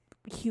his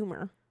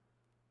humor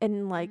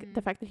and like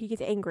the fact that he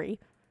gets angry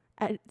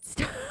at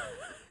stuff.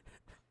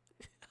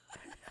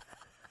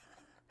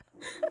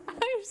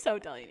 I'm so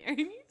telling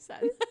you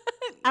said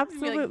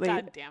Absolutely.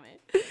 Like, God damn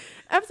it.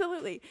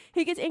 Absolutely.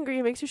 He gets angry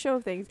and makes a show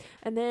of things.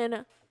 And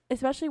then,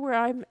 especially where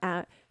I'm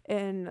at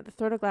in the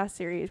Throne of Glass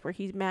series, where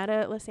he's mad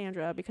at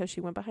Lysandra because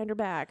she went behind her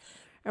back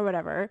or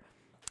whatever.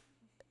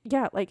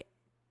 Yeah, like,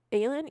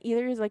 Aelin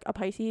either is like a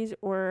Pisces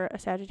or a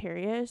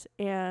Sagittarius,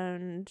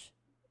 and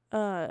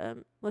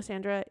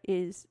Lysandra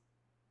is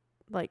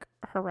like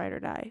her ride or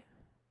die,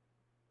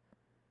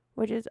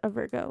 which is a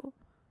Virgo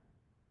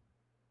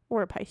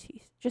or a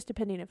Pisces, just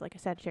depending if like a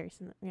Sagittarius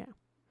and yeah.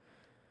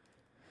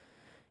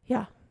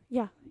 Yeah.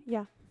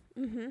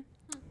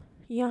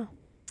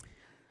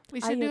 We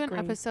should do an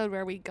episode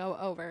where we go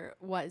over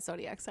what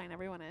zodiac sign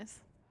everyone is.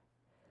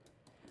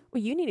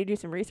 Well, you need to do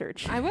some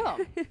research. I will.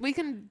 We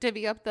can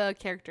divvy up the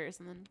characters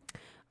and then.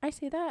 I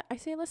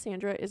say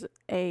Lysandra is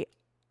a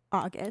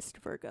August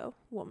Virgo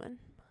woman,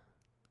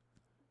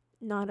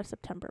 not a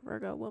September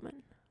Virgo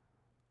woman.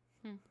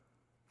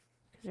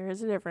 Because there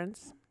is a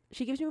difference.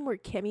 She gives me more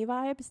Kimmy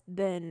vibes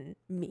than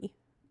me.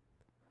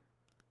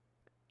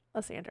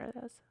 Lysandra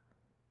does.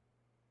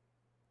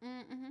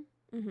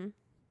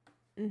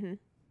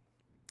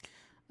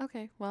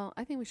 Okay, well,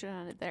 I think we should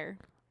end it there.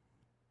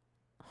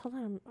 Hold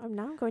on, I'm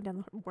now going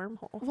down the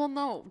wormhole. Well,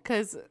 no,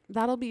 because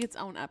that'll be its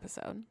own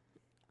episode.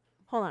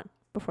 Hold on,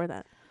 before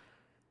that.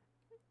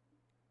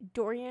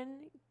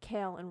 Dorian,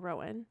 Kale, and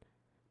Rowan.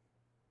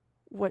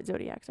 What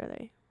zodiacs are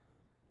they?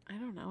 I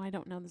don't know. I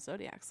don't know the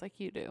zodiacs like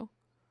you do.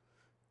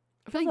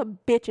 I feel like a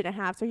bitch and a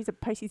half, so he's a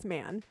Pisces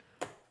man.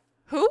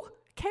 Who?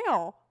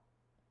 Kale.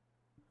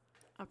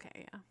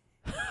 Okay, yeah.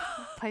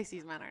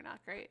 Pisces men are not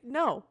great.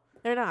 No,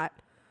 they're not.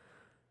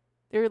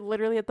 They're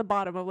literally at the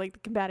bottom of like the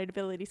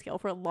compatibility scale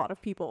for a lot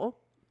of people.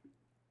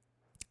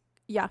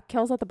 Yeah,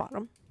 Kale's at the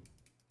bottom.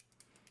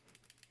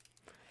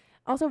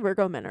 Also,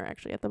 Virgo men are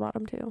actually at the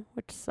bottom too,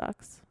 which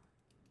sucks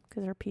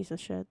because they're a piece of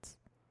shits.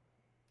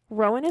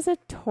 Rowan is a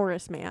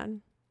Taurus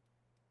man.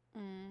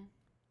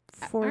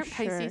 For Aren't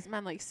sure. Pisces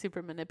men like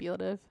super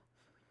manipulative?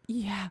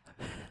 Yeah.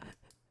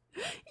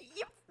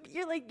 Yep.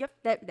 You're like, yep,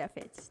 that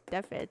fits.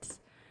 That fits.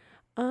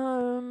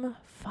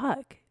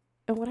 Fuck.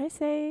 And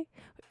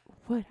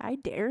would I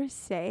dare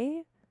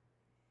say?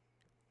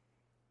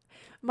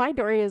 My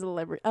Dory is a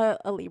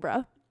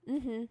Libra.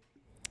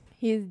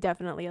 He's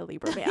definitely a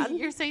Libra man.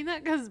 You're saying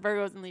that because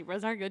Virgos and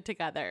Libras are good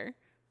together,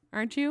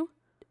 aren't you?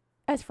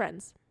 As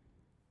friends.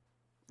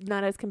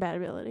 Not as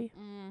compatibility.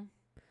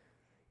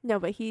 No,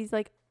 but he's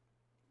like,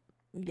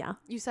 yeah.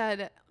 You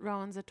said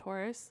Rowan's a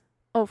Taurus?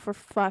 Oh, for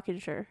fucking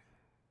sure.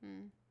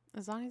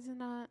 As long as he's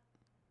not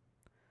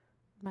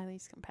my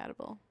least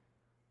compatible.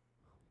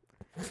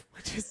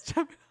 Which is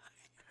Gemini.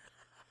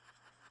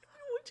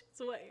 Which is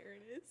what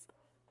Aaron is.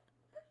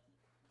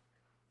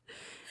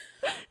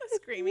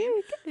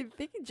 Screaming. I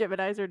think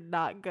Geminis are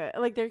not good.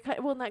 Like they're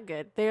not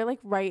good. They're like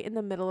right in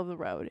the middle of the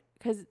road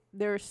because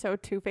they're so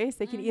two-faced.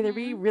 They can either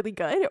be really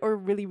good or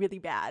really, really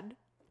bad.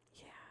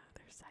 Yeah,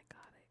 they're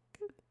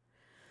psychotic.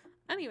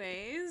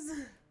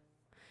 Anyways.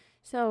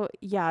 So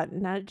yeah,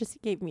 now it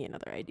just gave me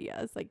another idea.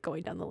 It's like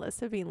going down the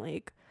list of being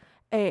like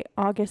a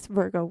August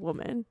Virgo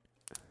woman.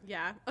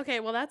 Yeah. Okay,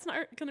 well that's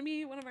not gonna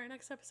be one of our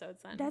next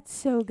episodes then. That's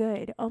so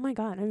good. Oh my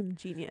god, I'm a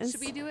genius.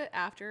 Should we do it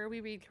after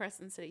we read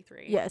Crescent City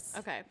 3? Yes.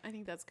 Okay, I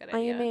think that's a good I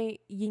idea. am a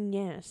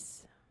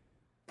genius.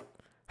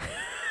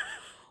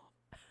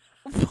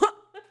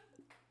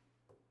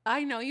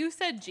 I know you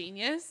said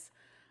genius,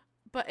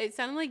 but it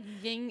sounded like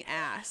ying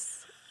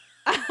ass.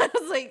 I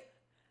was like,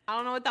 I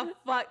don't know what the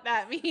fuck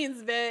that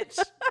means, bitch.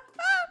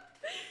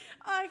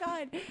 Oh my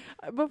god.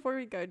 Before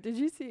we go,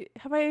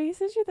 have I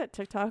sent you that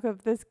TikTok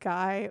of this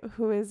guy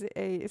who is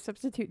a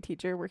substitute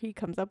teacher where he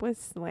comes up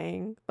with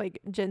slang, like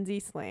Gen Z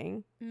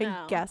slang, and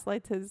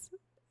gaslights his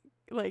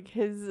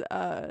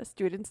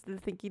students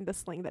into thinking the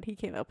slang that he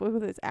came up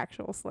with is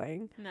actual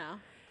slang? No.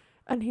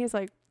 And he's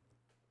like,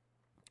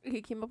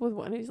 he came up with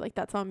one. He's like,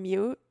 that's on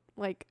mute.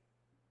 Like,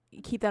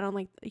 keep that on,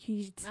 like,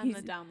 he's on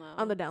the down low.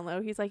 On the down low.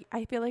 He's like,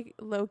 I feel like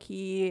low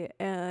key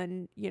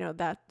and, you know,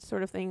 that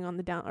sort of thing on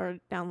the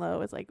down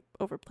low is like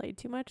overplayed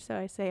too much. So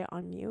I say it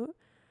on mute.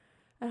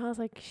 And I was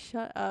like,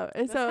 shut up.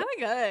 And That's kind of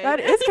good. That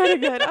is kind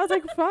of good. I was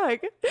like, fuck.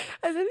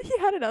 And then he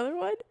had another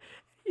one.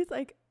 He's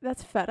like,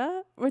 that's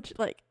feta, which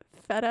like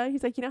feta.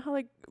 He's like, you know how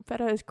like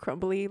feta is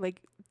crumbly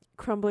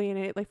and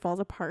it like falls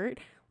apart.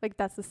 Like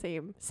that's the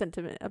same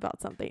sentiment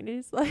about something. And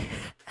he's like,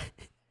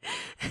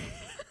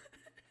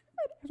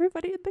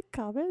 everybody in the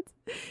comments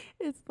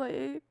is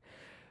like,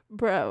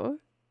 bro,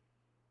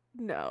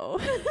 No.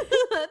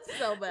 That's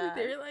so bad.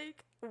 They're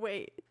like,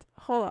 wait,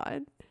 hold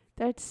on.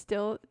 That's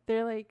still,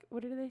 they're like,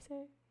 what did they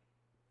say?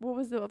 What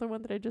was the other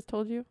one that I just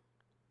told you?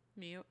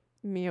 Mute.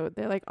 Mute.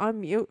 They're like, on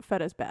mute,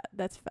 feta's bad.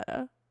 That's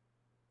feta.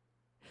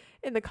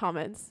 In the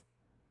comments.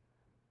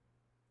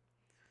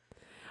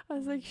 I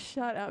was like,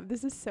 shut up.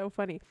 This is so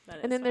funny.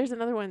 And then there's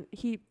another one.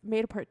 He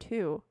made a part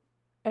 2.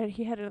 And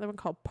he had another one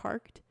called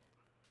Parked.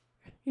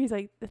 He's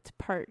like, that's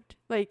parked.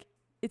 Like,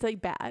 it's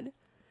like bad.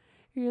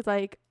 He was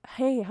like,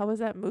 hey, how was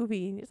that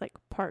movie? And he's like,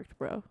 parked,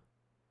 bro.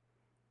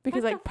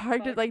 Because What like the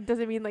parked fuck? like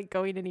doesn't mean like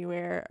going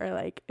anywhere or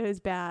like it was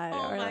bad Oh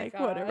or my like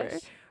whatever. gosh.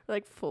 Or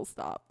like full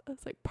stop. I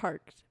was like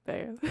parked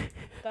there.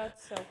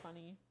 That's so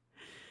funny.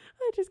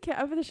 I just can't.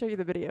 I'm gonna show you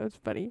the video. It's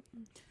funny.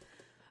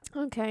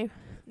 Okay,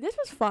 this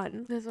was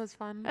fun. This was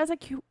fun. As a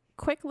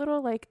quick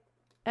little like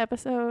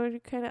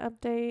episode kind of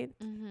update.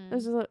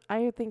 This is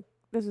I think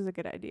this was a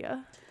good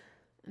idea.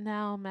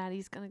 Now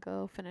Maddie's gonna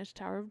go finish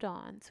Tower of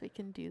Dawn so we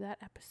can do that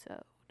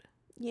episode.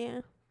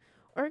 Yeah,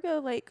 or go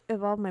like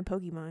evolve my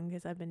Pokemon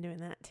because I've been doing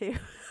that too.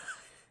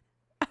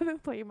 I've been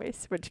playing my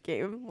Switch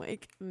game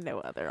like no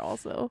other.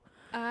 Also,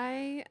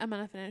 I am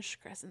gonna finish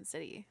Crescent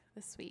City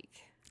this week.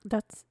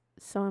 that's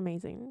so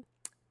amazing.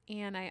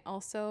 And I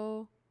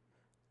also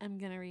am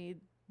gonna read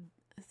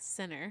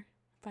Sinner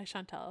by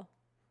Chantel.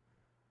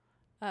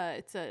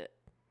 It's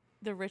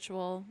The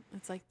Ritual.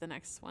 It's like the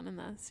next one in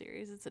the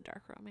series. It's a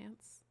dark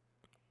romance.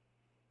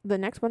 The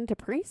next one to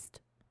Priest?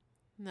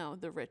 No,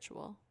 The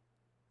Ritual.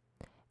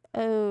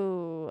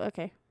 Oh,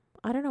 okay.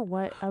 I don't know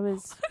what I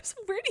was.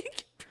 Where do you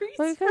get Priest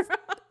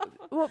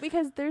Well,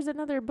 because there's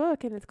another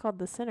book and it's called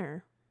The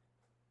Sinner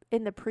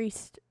in the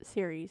Priest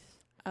series.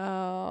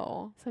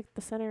 Oh. It's like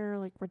The Sinner,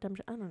 like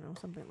Redemption. I don't know,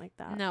 something like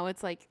that. No,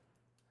 it's like,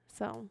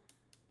 So,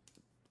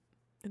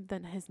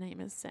 then his name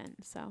is Sin,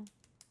 so.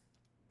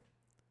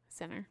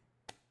 Sinner.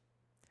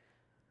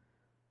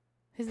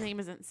 His name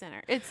isn't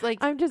Sinner. It's like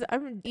I'm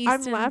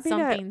Easton laughing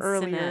at something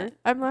earlier. Sinnett.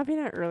 I'm laughing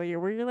at earlier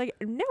where you're like,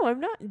 no, I'm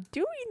not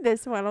doing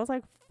this one. I was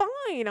like,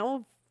 fine,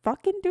 I'll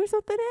fucking do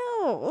something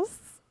else.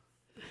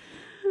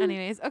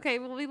 Anyways, okay,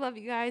 well, we love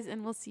you guys,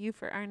 and we'll see you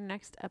for our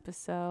next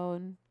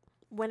episode.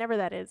 Whenever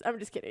that is. I'm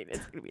just kidding.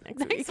 It's going to be next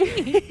Next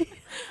week.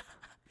 week.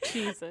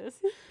 Jesus.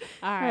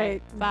 All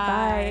right.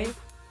 Bye.